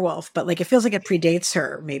the werewolf, but it feels like it predates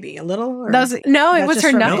her maybe a little. Or it was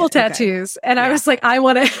her knuckle tattoos, and I was like, I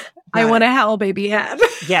want a Howl Baby hat.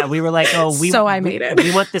 Yeah, we were like, so I made it.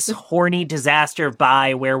 We want this horny disaster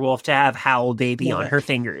by werewolf to have Howl Baby on her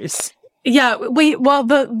fingers. Yeah,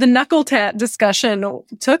 the knuckle tat discussion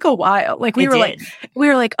took a while. We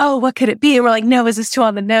were like, oh, what could it be? And we're like, no, is this too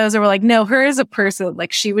on the nose? And we're like, no, her as a person,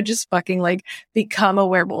 she would just fucking become a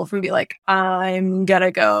werewolf and be like, I'm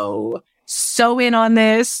gonna go so in on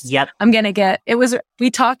this. Yep. I'm gonna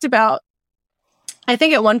we talked about, I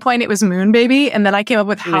think at one point it was Moon Baby, and then I came up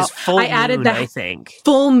with Howl. I added I think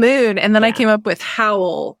full moon, and then I came up with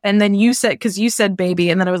Howl, and then you said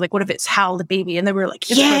Baby, and then I was like, what if it's Howl the Baby? And then we were like,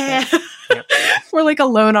 yeah. Yep. We're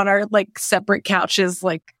alone on our separate couches,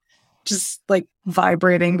 just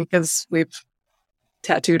vibrating because we've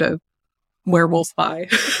tattooed a werewolf eye.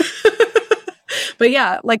 But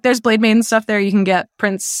yeah, there's Blade Maiden stuff there. You can get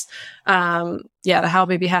prints. The Howl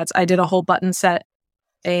Baby hats. I did a whole button set.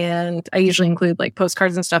 And I usually include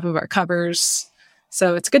postcards and stuff of our covers.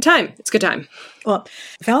 So it's a good time. Well,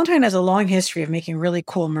 Valentine has a long history of making really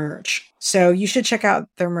cool merch. So you should check out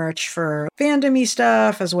their merch for fandom-y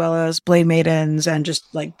stuff, as well as Blade Maidens, and just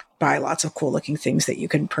buy lots of cool looking things that you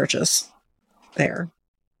can purchase there.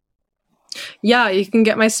 Yeah, you can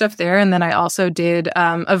get my stuff there. And then I also did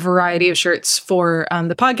a variety of shirts for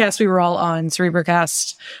the podcast we were all on,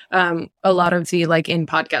 Cerebrocast. A lot of the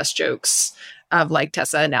in-podcast jokes of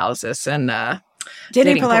Tessa analysis and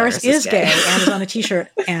Dating Polaris is gay and is on a t-shirt,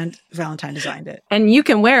 and Valentine designed it. And you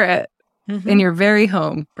can wear it in your very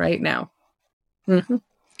home right now. Mm-hmm.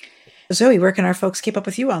 Zoe, where can our folks keep up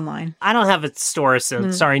with you online? I don't have a store, so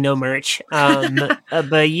sorry, no merch.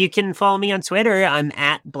 But you can follow me on Twitter. I'm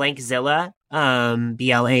at Blankzilla,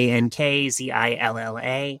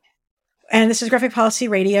 BlankZilla. And this is Graphic Policy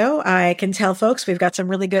Radio. I can tell folks we've got some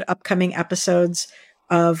really good upcoming episodes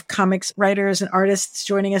of comics writers and artists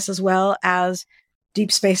joining us, as well as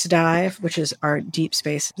Deep Space Dive, which is our Deep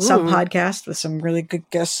Space sub-podcast with some really good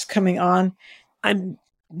guests coming on.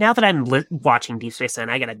 Now that I'm watching Deep Space Nine,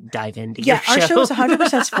 I gotta dive into your show. Our show is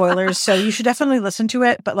 100% spoilers, so you should definitely listen to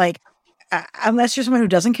it. But unless you're someone who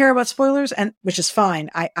doesn't care about spoilers, and which is fine,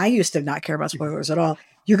 I used to not care about spoilers at all.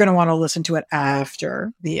 You're going to want to listen to it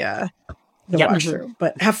after the watch through.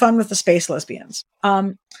 But have fun with the space lesbians.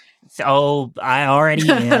 So I already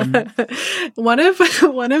am. One of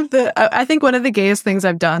the gayest things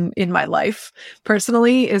I've done in my life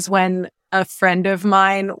personally is when a friend of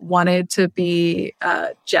mine wanted to be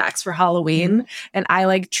Jax for Halloween, and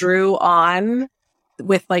I drew on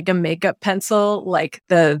with like a makeup pencil, like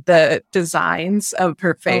the designs of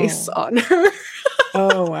her face on her.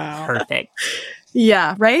 Oh, wow. Perfect.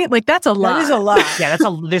 Yeah, right? Like that's a lot. That is a lot. Yeah,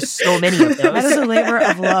 there's so many of those. That is a labor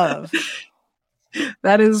of love.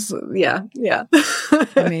 That is, yeah.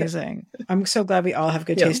 Amazing. I'm so glad we all have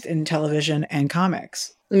good taste in television and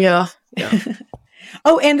comics. Yeah.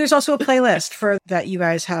 Oh, and there's also a playlist that you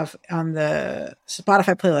guys have on the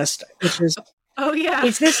Spotify playlist, which is. Oh, yeah.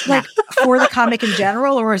 Is this like for the comic in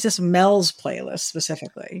general, or is this Mel's playlist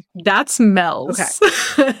specifically? That's Mel's.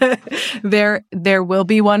 Okay. There will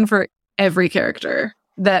be one for every character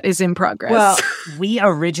that is in progress. Well, we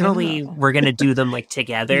originally were going to do them like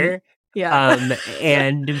together. Yeah.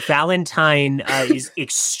 And Valentine is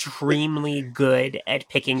extremely good at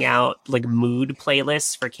picking out like mood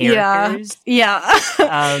playlists for characters. Yeah.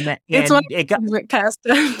 It's one of it got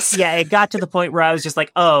pastimes. Yeah, it got to the point where I was just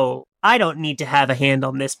like, oh, I don't need to have a hand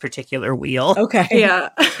on this particular wheel. Okay. Yeah.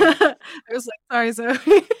 I was like, sorry, Zoe.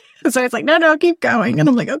 So it's like, no, keep going. And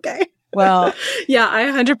I'm like, okay. Well, yeah, I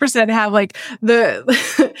 100% have like there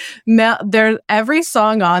every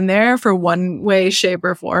song on there for one way, shape,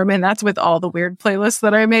 or form, and that's with all the weird playlists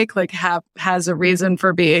that I make. Like has a reason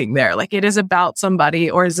for being there. Like it is about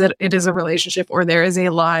somebody, or it is a relationship, or there is a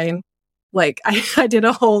line. Like I did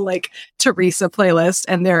a whole like Teresa playlist,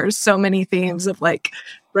 and there are so many themes of like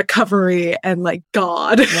recovery and like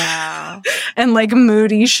God, wow, and like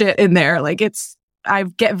moody shit in there. Like I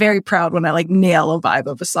get very proud when I like nail a vibe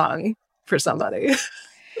of a song for somebody.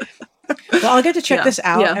 Well, I'll get to check this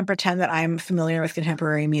out and pretend that I'm familiar with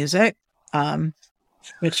contemporary music,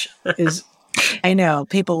 which is, I know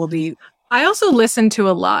people will be. I also listen to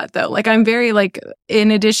a lot though. Like I'm very like,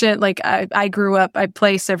 in addition, like I grew up, I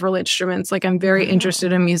play several instruments. Like I'm very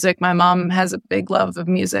interested in music. My mom has a big love of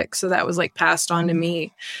music. So that was like passed on to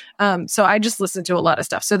me. So I just listen to a lot of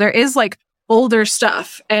stuff. So there is like older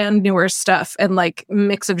stuff and newer stuff and like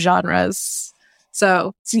mix of genres.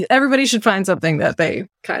 So everybody should find something that they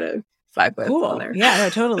kind of vibe with on there. Yeah, no,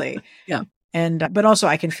 totally. Yeah. And, but also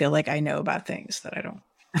I can feel like I know about things that I don't.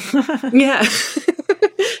 Yeah.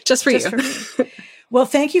 Just for you. For me. Well,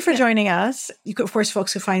 thank you for joining us. You could, of course,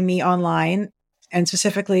 folks can find me online and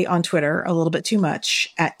specifically on Twitter a little bit too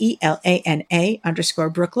much at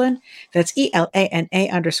ELANA_Brooklyn. That's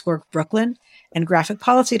ELANA_Brooklyn, and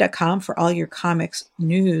graphicpolicy.com for all your comics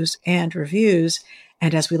news and reviews.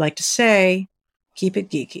 And as we like to say, keep it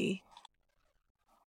geeky.